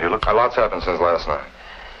night and you look... A lot's happened since last night.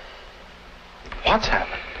 What's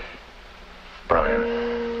happened? Brian,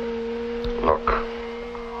 look.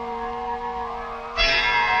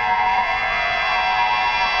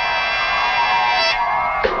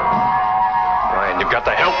 Brian, you've got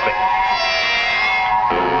to help me.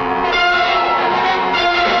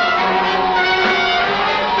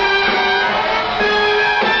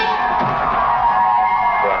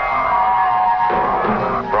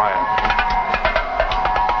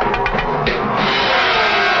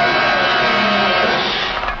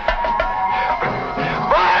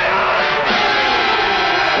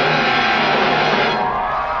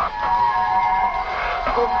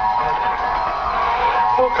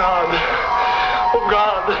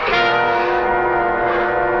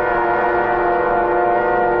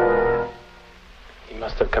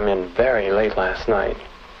 Come in very late last night.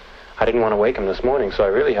 I didn't want to wake him this morning, so I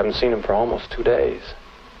really haven't seen him for almost 2 days.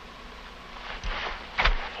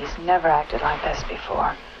 He's never acted like this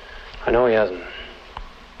before. I know he hasn't.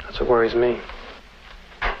 That's what worries me.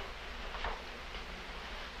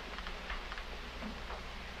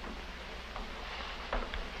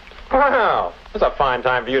 Well, it's a fine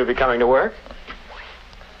time for you to be coming to work.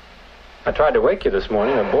 I tried to wake you this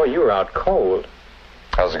morning, and boy, you were out cold.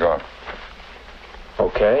 How's it going?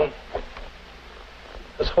 Okay.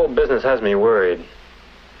 This whole business has me worried.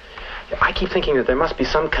 I keep thinking that there must be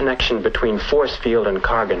some connection between force field and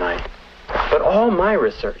Cargonite. But all my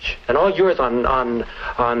research, and all yours on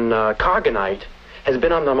Cargonite, has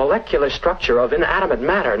been on the molecular structure of inanimate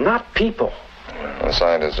matter, not people. The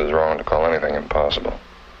scientist is wrong to call anything impossible.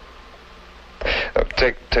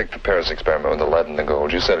 Take the Paris experiment with the lead and the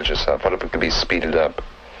gold. You said it yourself. What if it could be speeded up?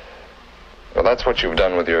 Well, that's what you've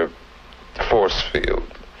done with your force field.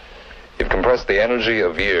 You've compressed the energy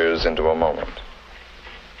of years into a moment.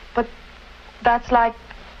 But that's like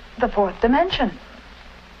the fourth dimension.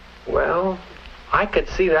 Well, I could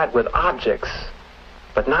see that with objects,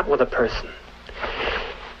 but not with a person.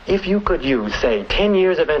 If you could use, say, 10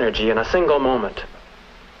 years of energy in a single moment,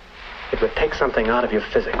 it would take something out of you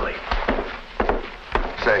physically.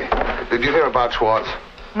 Say, did you hear about Schwartz?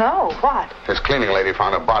 No, what? His cleaning lady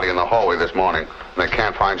found a body in the hallway this morning, and they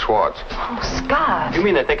can't find Schwartz. Oh, Scott. You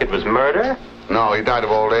mean they think it was murder? No, he died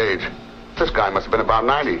of old age. This guy must have been about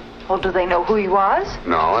 90. Well, do they know who he was?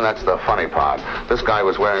 No, and that's the funny part. This guy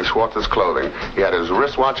was wearing Schwartz's clothing. He had his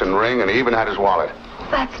wristwatch and ring, and he even had his wallet.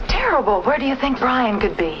 That's terrible. Where do you think Brian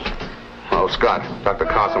could be? Oh, Scott, Dr.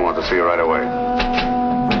 Carson wants to see you right away.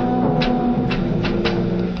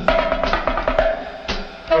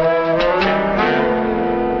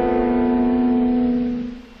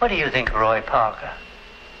 What do you think of Roy Parker?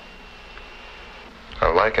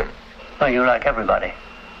 I like him. Oh, you like everybody.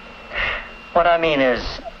 What I mean is,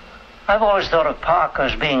 I've always thought of Parker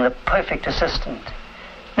as being the perfect assistant.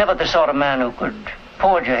 Never the sort of man who could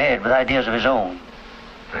forge ahead with ideas of his own.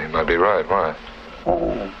 You might be right. Why?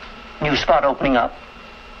 Oh, new spot opening up.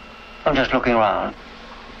 I'm just looking around.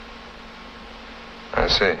 I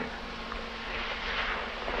see.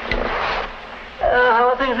 How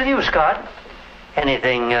are things with you, Scott?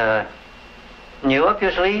 Anything new up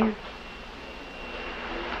your sleeve?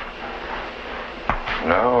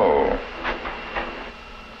 No.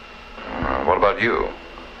 What about you?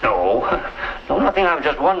 No, nothing. I'm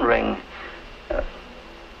just wondering.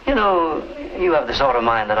 You know, you have the sort of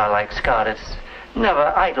mind that I like, Scott. It's never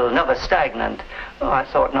idle, never stagnant. Oh, I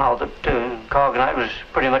thought now that Cargonite was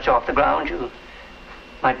pretty much off the ground, you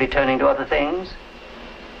might be turning to other things.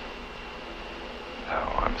 No,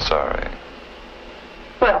 I'm sorry.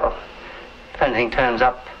 Well, if anything turns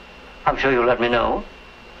up, I'm sure you'll let me know.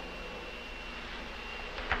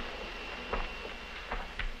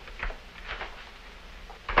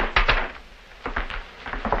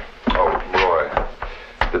 Oh,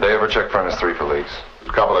 Roy. Did they ever check Furnace 3 for leaks?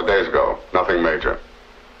 A couple of days ago. Nothing major.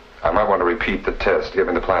 I might want to repeat the test. Give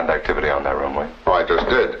me the planned activity on that room, will you? Oh, I just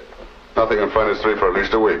did. Nothing in Furnace 3 for at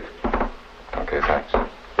least a week. Okay, thanks.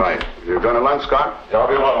 Right. You going to lunch, Scott? Yeah, I'll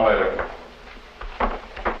be along later.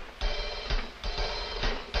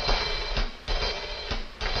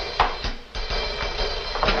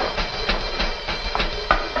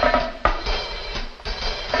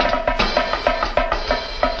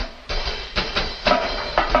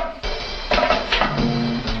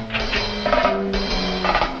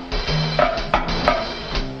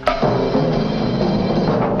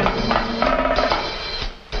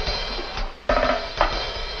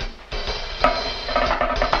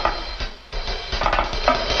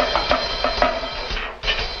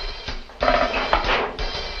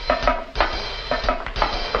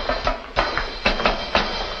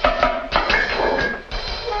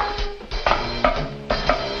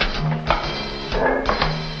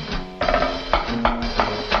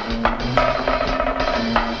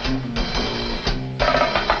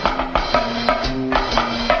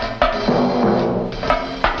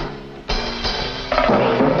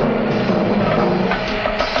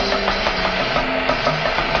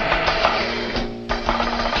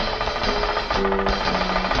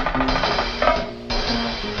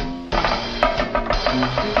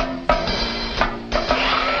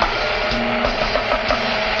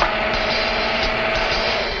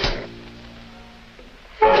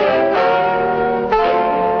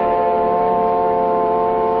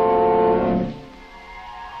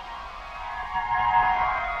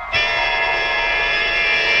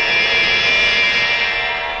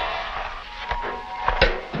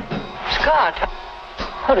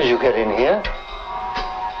 How did you get in here?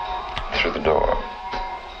 Through the door.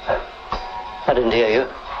 I didn't hear you.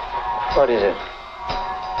 What is it?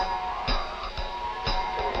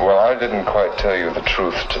 Well, I didn't quite tell you the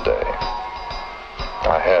truth today.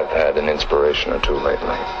 I have had an inspiration or two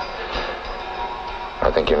lately. I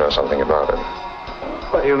think you know something about it.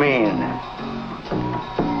 What do you mean?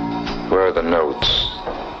 Where are the notes?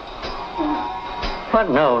 What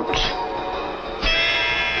notes?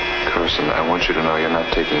 Carson, I want you to know you're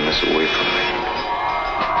not taking this away from me.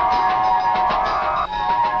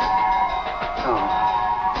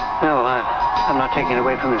 No, I'm not taking it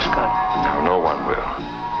away from you, Scott. No, no one will.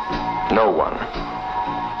 No one.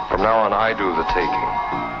 From now on, I do the taking.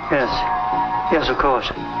 Yes, of course.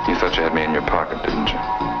 You thought you had me in your pocket, didn't you?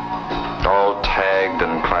 All tagged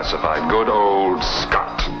and classified. Good old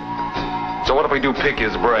Scott. So what if we do pick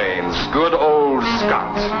his brains? Good old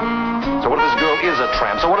Scott. So what if this girl is a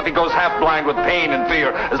tramp? So what if he goes half blind with pain and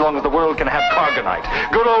fear as long as the world can have Cargonite?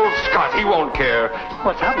 Good old Scott, he won't care.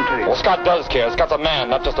 What's happened to you? Well, Scott does care. Scott's a man,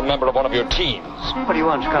 not just a member of one of your teams. What do you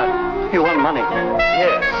want, Scott? You want money?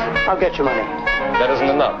 Yes. I'll get you money. That isn't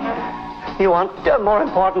enough. You want a more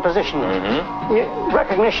important position. Mm-hmm.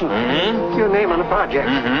 Recognition. Mm-hmm. Your name on a project.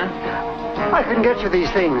 Mm-hmm. I can get you these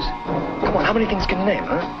things. Come on, how many things can you name,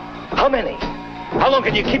 huh? How many? How long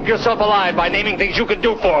can you keep yourself alive by naming things you can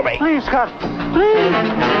do for me? Please, Scott. Please.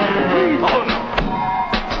 Oh, no.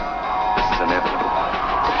 This is inevitable.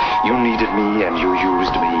 You You needed me and you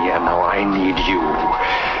used me, and now I need you.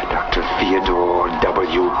 Dr. Theodore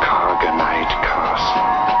W. Carganite Carson.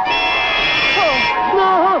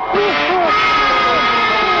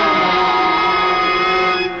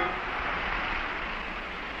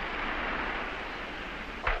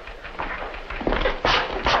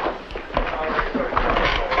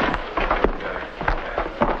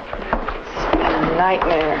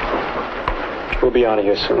 Nightmare. We'll be out of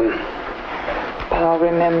here soon. But I'll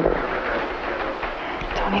remember.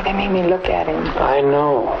 Tony, they made me look at him. I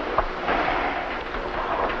know.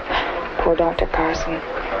 Poor Dr. Carson.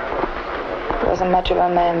 He wasn't much of a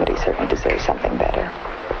man, but he certainly deserves something better.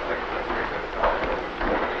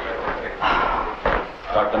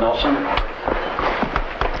 Dr. Nelson?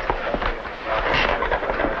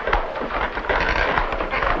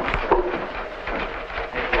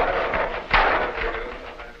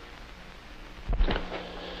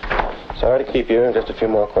 Sorry to keep you. Just a few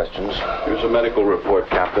more questions. Here's a medical report,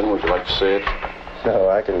 Captain. Would you like to see it? No,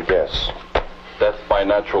 I can guess. Death by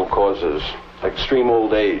natural causes. Extreme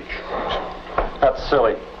old age. That's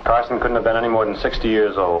silly. Carson couldn't have been any more than 60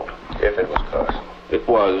 years old. If it was Carson. It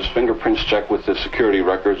was. Fingerprints checked with the security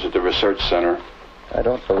records at the research center. I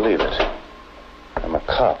don't believe it. I'm a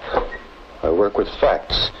cop. I work with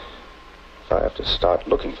facts. If I have to start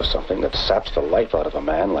looking for something that saps the life out of a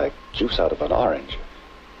man like juice out of an orange.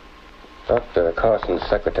 Dr. Carson's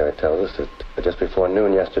secretary tells us that just before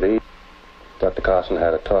noon yesterday, Dr. Carson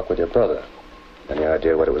had a talk with your brother. Any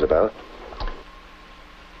idea what it was about?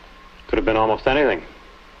 Could have been almost anything.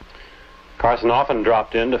 Carson often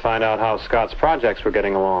dropped in to find out how Scott's projects were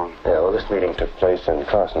getting along. Yeah, well, this meeting took place in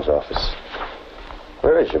Carson's office.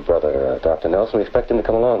 Where is your brother, Dr. Nelson? We expect him to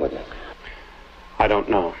come along with you. I don't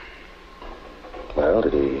know. Well,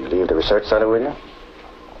 did he leave the research center with you?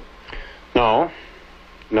 No.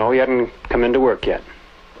 No, he hadn't come into work yet.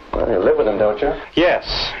 Well, you live with him, don't you?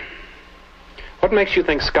 Yes. What makes you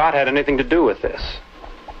think Scott had anything to do with this?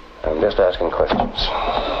 I'm just asking questions.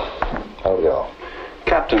 How'll we go?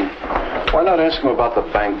 Captain, why not ask him about the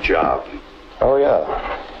bank job? Oh, yeah.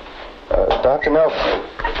 Dr. Nelson,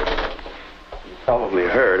 you probably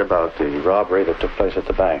heard about the robbery that took place at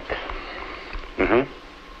the bank. Mm-hmm.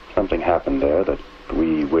 Something happened there that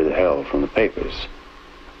we withheld from the papers.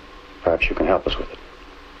 Perhaps you can help us with it.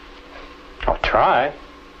 I'll try.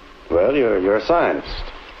 Well, you're a scientist.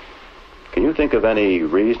 Can you think of any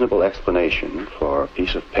reasonable explanation for a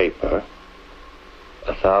piece of paper,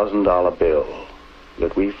 a $1,000 bill,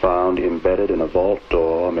 that we found embedded in a vault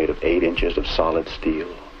door made of 8 inches of solid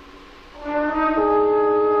steel?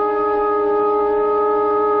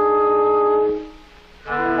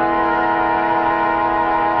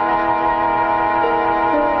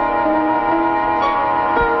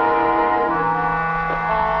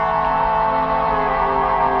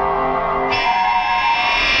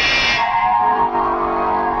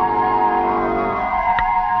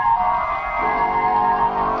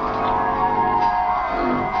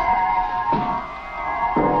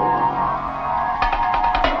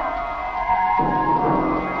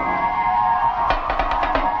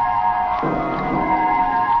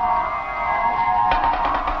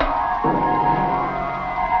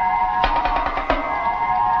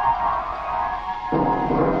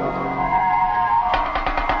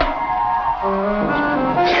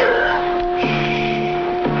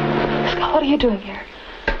 What are you doing here?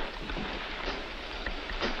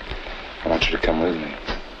 I want you to come with me.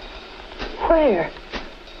 Where?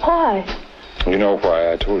 Why? You know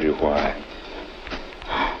why. I told you why.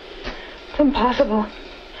 It's impossible.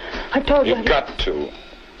 I told you. You've got to.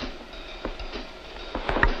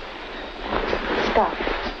 Stop.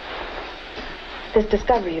 This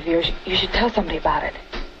discovery of yours, you should tell somebody about it.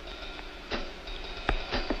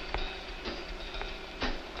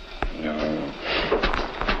 No.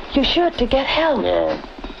 You should, to get help. No.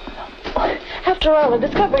 After all, the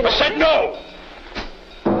discovery... I said no!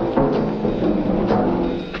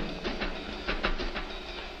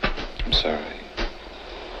 I'm sorry.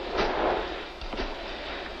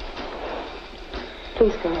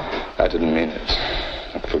 Please go. I didn't mean it.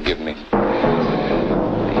 Forgive me. You've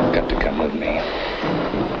got to come with me.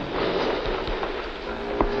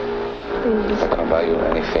 Please. I'll come buy you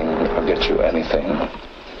anything. I'll get you anything.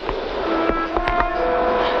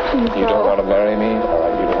 You don't want to marry me? All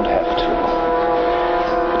right, you don't have to.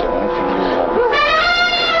 Do anything you want.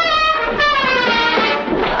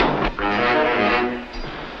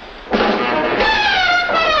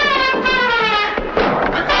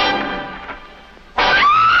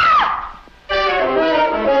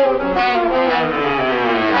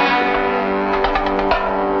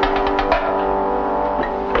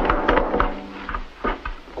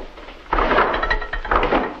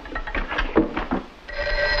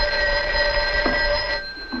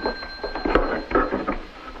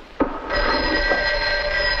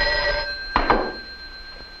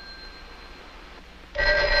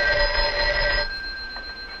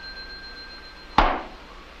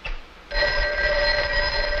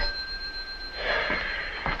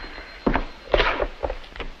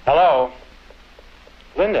 Hello?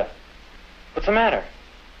 Linda, what's the matter?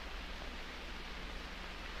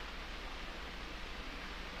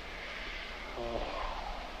 Oh.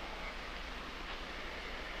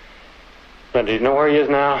 Linda, do you know where he is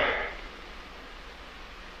now?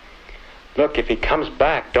 Look, if he comes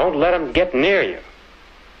back, don't let him get near you.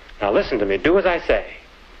 Now listen to me. Do as I say.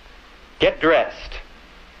 Get dressed.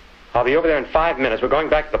 I'll be over there in 5 minutes. We're going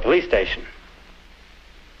back to the police station.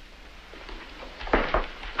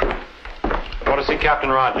 I want to see Captain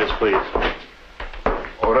Rogers, please.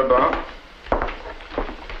 What about?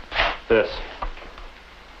 This.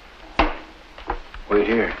 Wait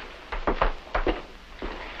here.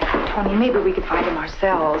 Tony, maybe we could find him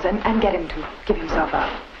ourselves and get him to give himself up.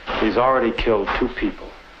 He's already killed 2 people,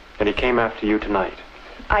 and he came after you tonight.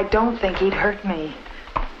 I don't think he'd hurt me.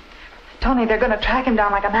 Tony, they're going to track him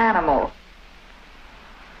down like an animal.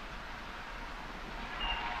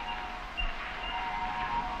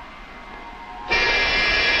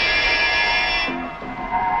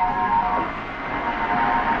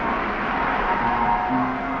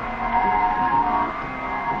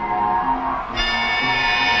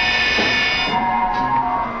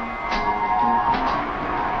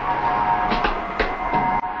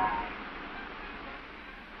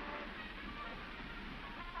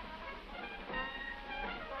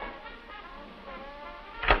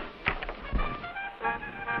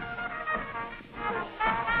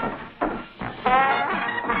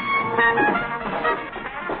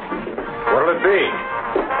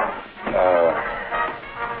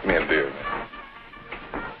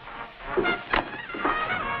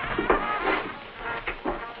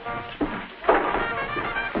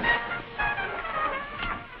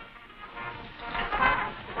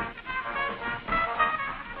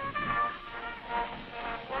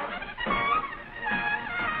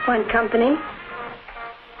 Want company?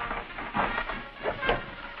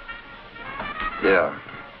 Yeah.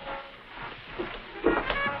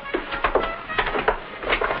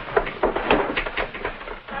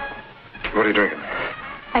 What are you drinking?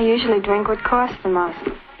 I usually drink what costs the most.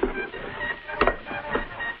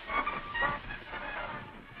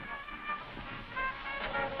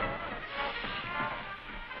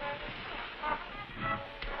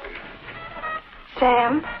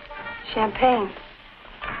 Sam, champagne.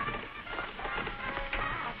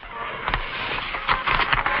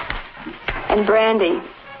 And brandy.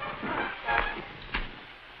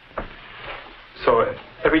 So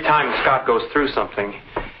every time Scott goes through something,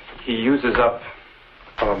 he uses up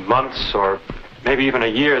months or maybe even a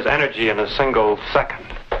year's energy in a single second.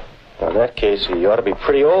 Well, in that case, he ought to be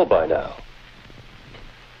pretty old by now.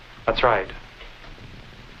 That's right.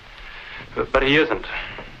 But he isn't.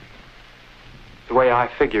 The way I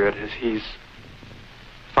figure it is he's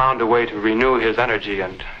found a way to renew his energy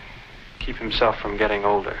and keep himself from getting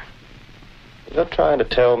older. You're trying to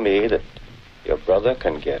tell me that your brother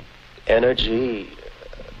can get energy,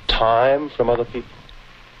 time from other people?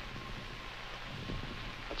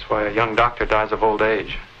 That's why a young doctor dies of old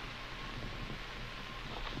age.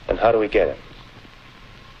 And how do we get him?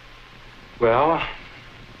 Well,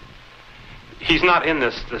 he's not in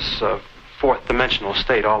this fourth dimensional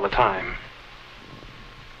state all the time.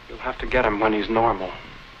 You'll have to get him when he's normal.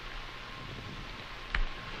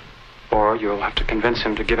 Or you'll have to convince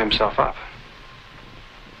him to give himself up.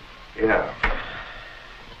 Yeah.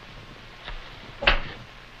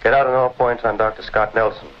 Get out on all points on Dr. Scott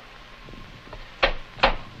Nelson.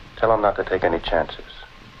 Tell him not to take any chances.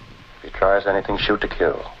 If he tries anything, shoot to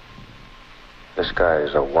kill. This guy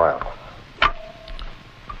is a wild one.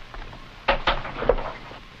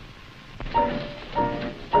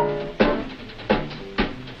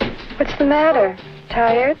 What's the matter?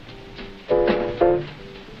 Tired?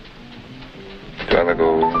 Gonna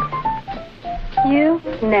go. You?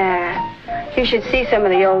 Nah. You should see some of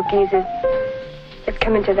the old geezers that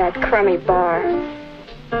come into that crummy bar.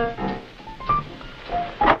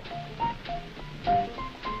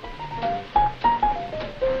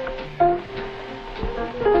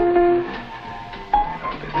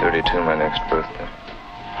 I'll be 32 my next birthday.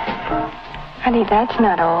 Honey, that's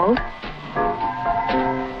not old.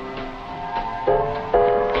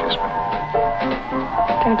 Kiss me.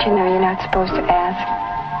 Don't you know you're not supposed to ask?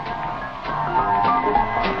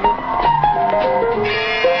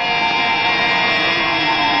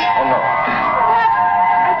 Oh, no.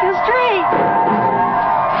 I feel straight.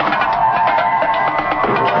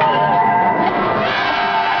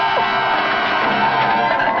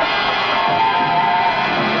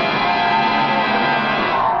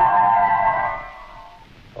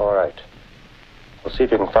 All right. We'll see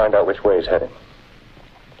if you can find out which way he's heading.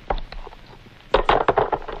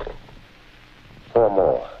 4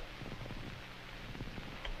 more.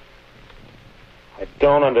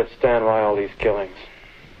 don't understand why all these killings.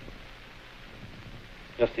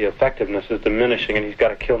 Just the effectiveness is diminishing, and he's got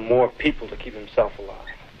to kill more people to keep himself alive.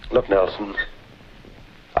 Look, Nelson,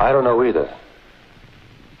 I don't know either.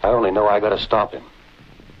 I only know I got to stop him.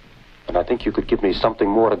 And I think you could give me something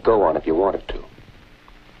more to go on if you wanted to.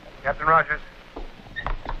 Captain Rogers,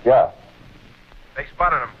 Yeah, they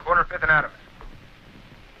spotted him, corner 5th and Adams.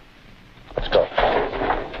 let's go.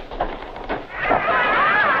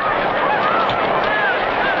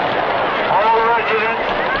 All residents,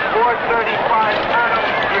 435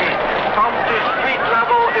 Adams Street. Come to street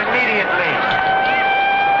level immediately.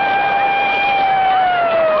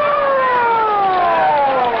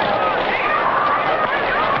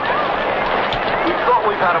 We thought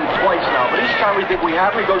we've had him twice now, but each time we think we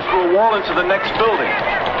have him, he goes through a wall into the next building.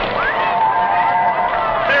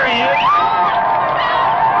 There he is.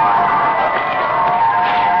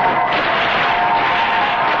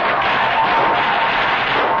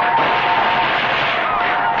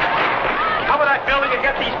 Cover that building and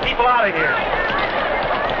get these people out of here.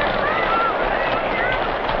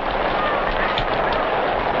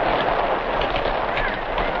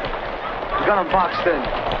 We got him boxed in.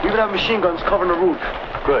 We even have machine guns covering the roof.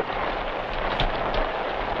 Good.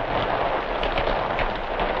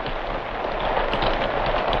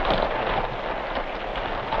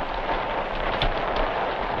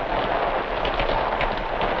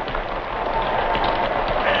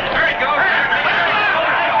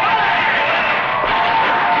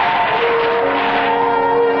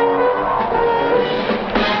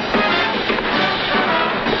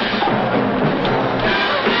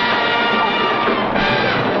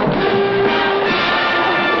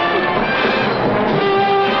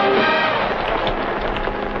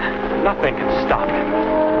 Nothing can stop him.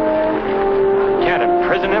 Can't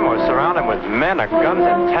imprison him or surround him with men or guns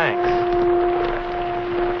and tanks.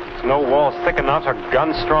 There's no walls thick enough or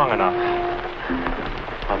guns strong enough.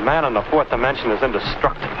 A man in the 4th dimension is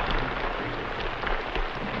indestructible.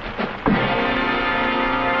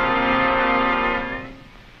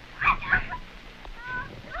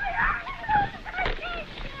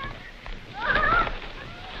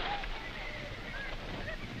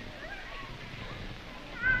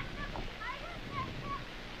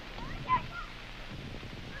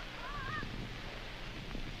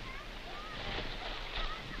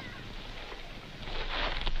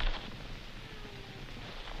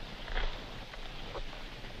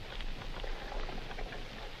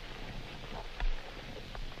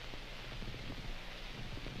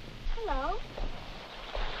 Hello.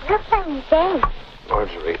 Looks like Miss Annie.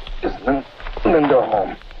 Marjorie, is Linda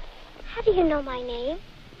home? How do you know my name?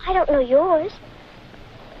 I don't know yours.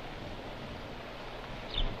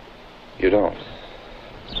 You don't.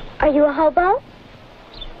 Are you a hobo?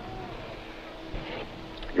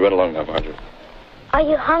 You run along now, Marjorie. Are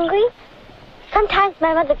you hungry? Sometimes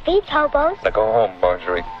my mother feeds hobos. Now go home,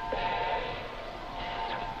 Marjorie.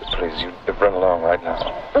 Please, you run along right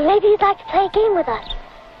now. Or maybe you'd like to play a game with us.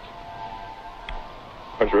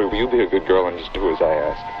 Marjorie, will you be a good girl and just do as I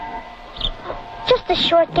ask? Just a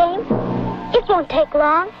short game. It won't take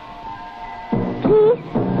long. Please?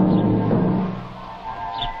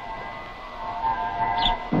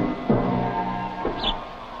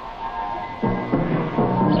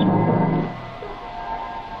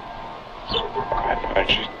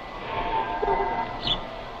 Marjorie.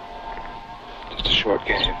 Just a short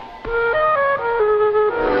game.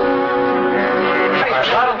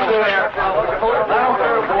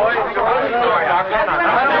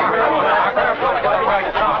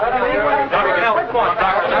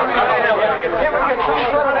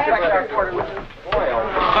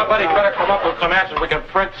 Somebody better come up with some answers we can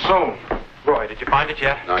print soon. Roy, did you find it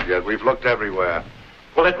yet? Not yet. We've looked everywhere.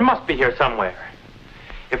 Well, it must be here somewhere.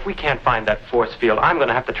 If we can't find that force field, I'm going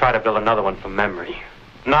to have to try to build another one from memory.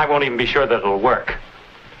 And I won't even be sure that it'll work.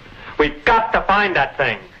 We've got to find that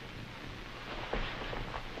thing.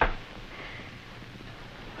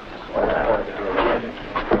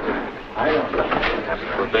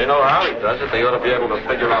 If they know how he does it, they ought to be able to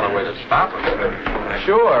figure out a way to stop him.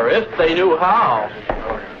 Sure, if they knew how.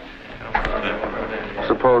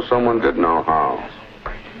 Suppose someone did know how.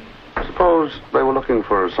 Suppose they were looking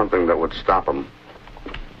for something that would stop them.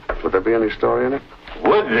 Would there be any story in it?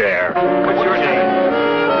 Would there? What's your name?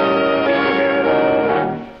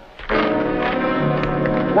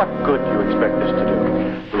 What good do you expect this to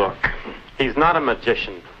do? Look, he's not a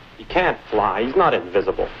magician. He can't fly. He's not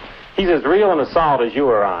invisible. He's as real and as solid as you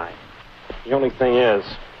or I. The only thing is,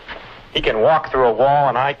 he can walk through a wall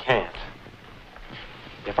and I can't.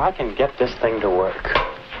 If I can get this thing to work,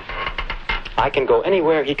 I can go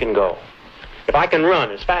anywhere he can go. If I can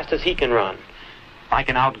run as fast as he can run, If I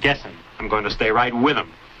can outguess him, I'm going to stay right with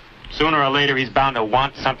him. Sooner or later, he's bound to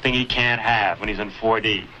want something he can't have when he's in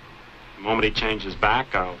 4D. The moment he changes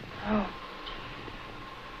back, I'll... Oh.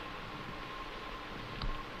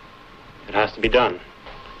 It has to be done.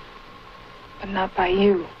 But not by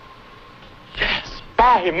you. Yes,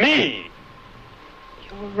 by me!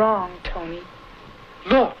 You're wrong, Tony.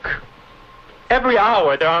 Look, every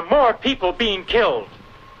hour there are more people being killed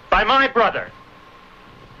by my brother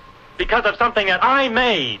because of something that I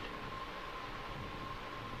made.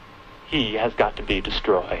 He has got to be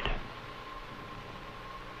destroyed.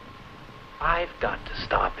 I've got to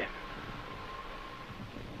stop him.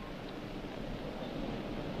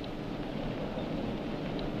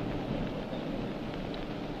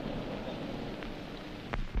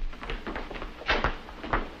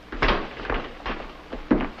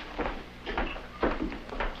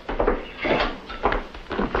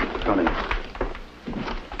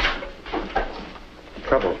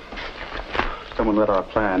 Trouble. Someone let our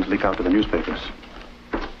plans leak out to the newspapers.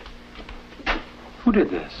 Who did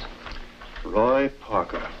this? Roy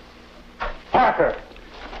Parker. Parker!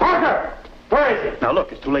 Parker! Where is he? Now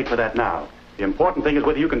look, it's too late for that now. The important thing is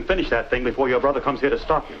whether you can finish that thing before your brother comes here to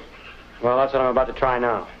stop you. Well, that's what I'm about to try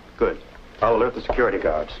now. Good. I'll alert the security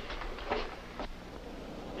guards.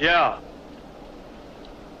 Yeah.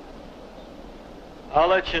 I'll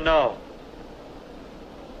let you know.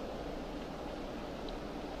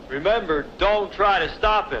 Remember, don't try to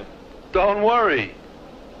stop him. Don't worry.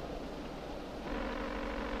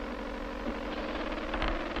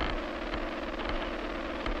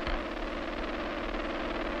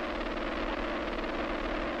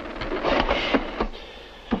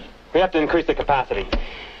 We have to increase the capacity.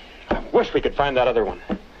 I wish we could find that other one.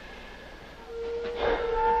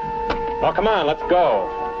 Well, come on, let's go.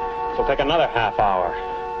 It'll take another half hour.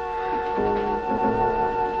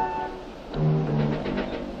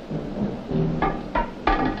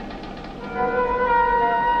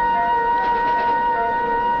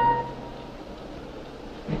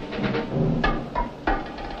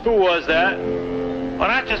 Who was that? Well,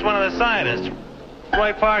 that's just one of the scientists,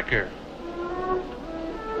 Roy Parker.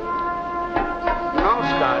 No,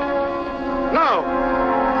 Scott. No!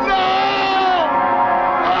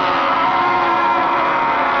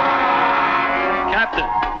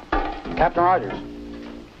 Captain. Captain Rogers.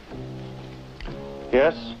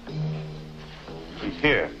 Yes? He's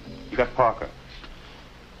here. You got Parker.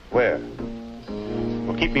 Where?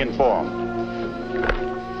 Well, keep me informed.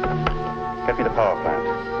 Get me the power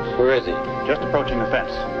plant. Where is he? Just approaching the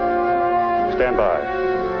fence. Stand by.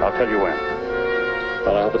 I'll tell you when.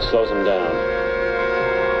 Well, I hope it slows him down.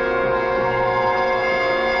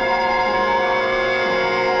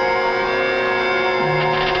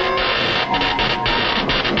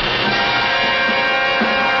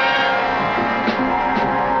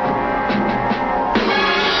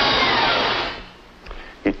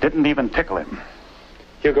 It didn't even tickle him.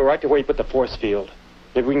 He'll go right to where he put the force field.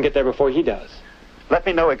 Maybe we can get there before he does. Let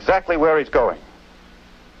me know exactly where he's going.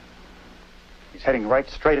 He's heading right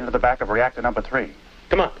straight into the back of reactor number 3.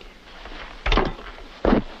 Come on.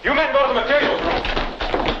 You men go to the materials room.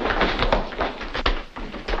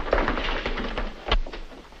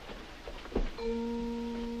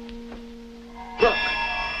 Look.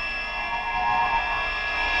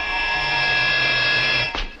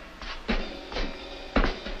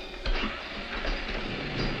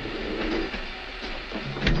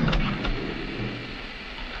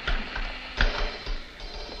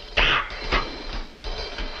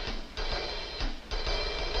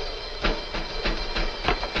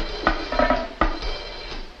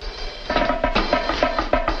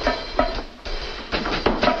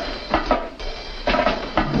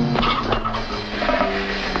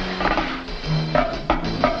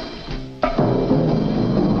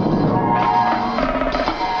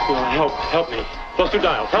 Help me. Those 2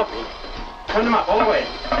 dials, help me. Turn them up all the way.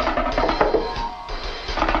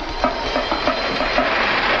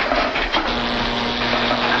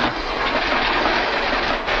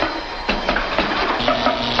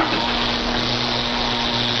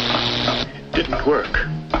 Didn't work.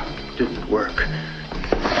 Didn't work.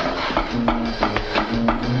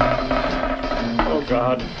 Oh,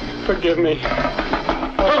 God. Forgive me.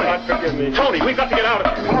 Oh, Tony! God, forgive me. Tony, we've got to get out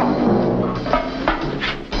of here. Come on.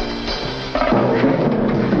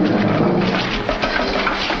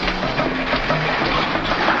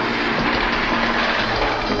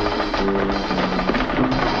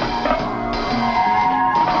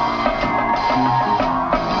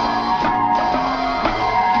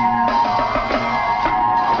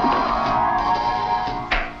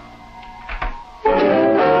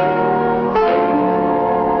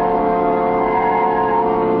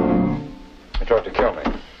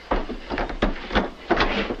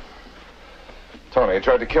 he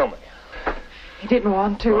tried to kill me. He didn't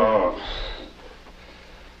want to. Oh.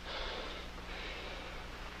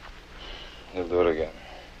 He'll do it again.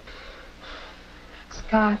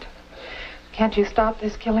 Scott, can't you stop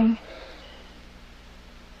this killing?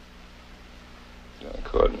 I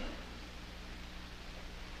couldn't.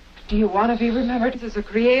 Do you want to be remembered as a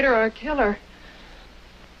creator or a killer?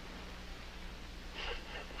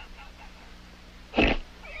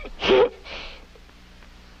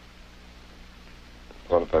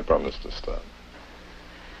 What if I promise to stop?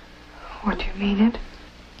 What do you mean it?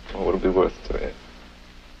 What would it be worth to you?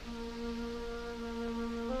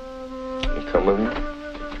 You come with me?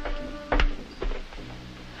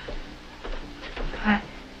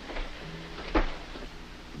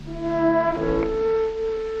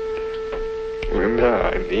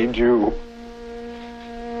 Linda, I need you.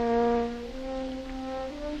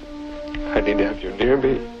 I need to have you near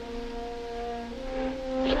me.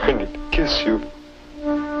 I need to kiss you.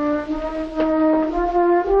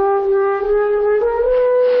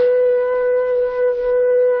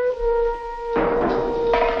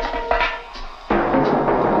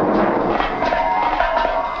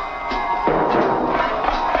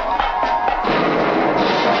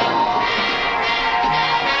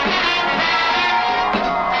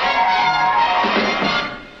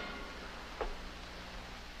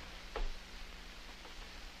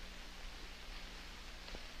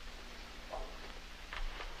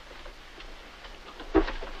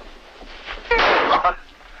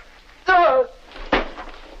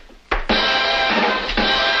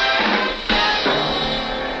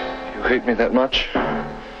 You hate me that much?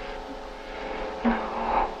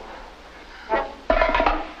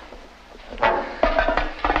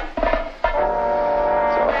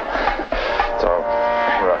 It's all right.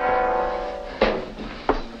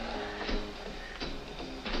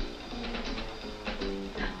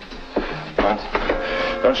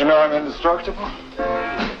 Don't you know I'm indestructible?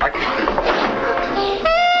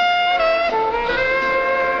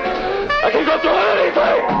 I can go through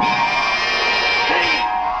anything!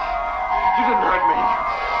 You didn't hurt me.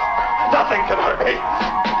 Nothing can hurt me.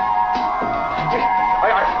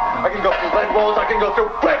 I can go through lead walls, I can go through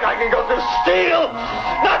brick, I can go through steel.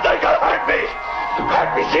 Nothing can hurt me. Hurt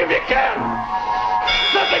me, see if you can.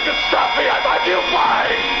 Nothing can stop me, I might be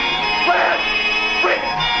flying. Lead, brick,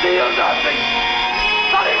 steel, nothing.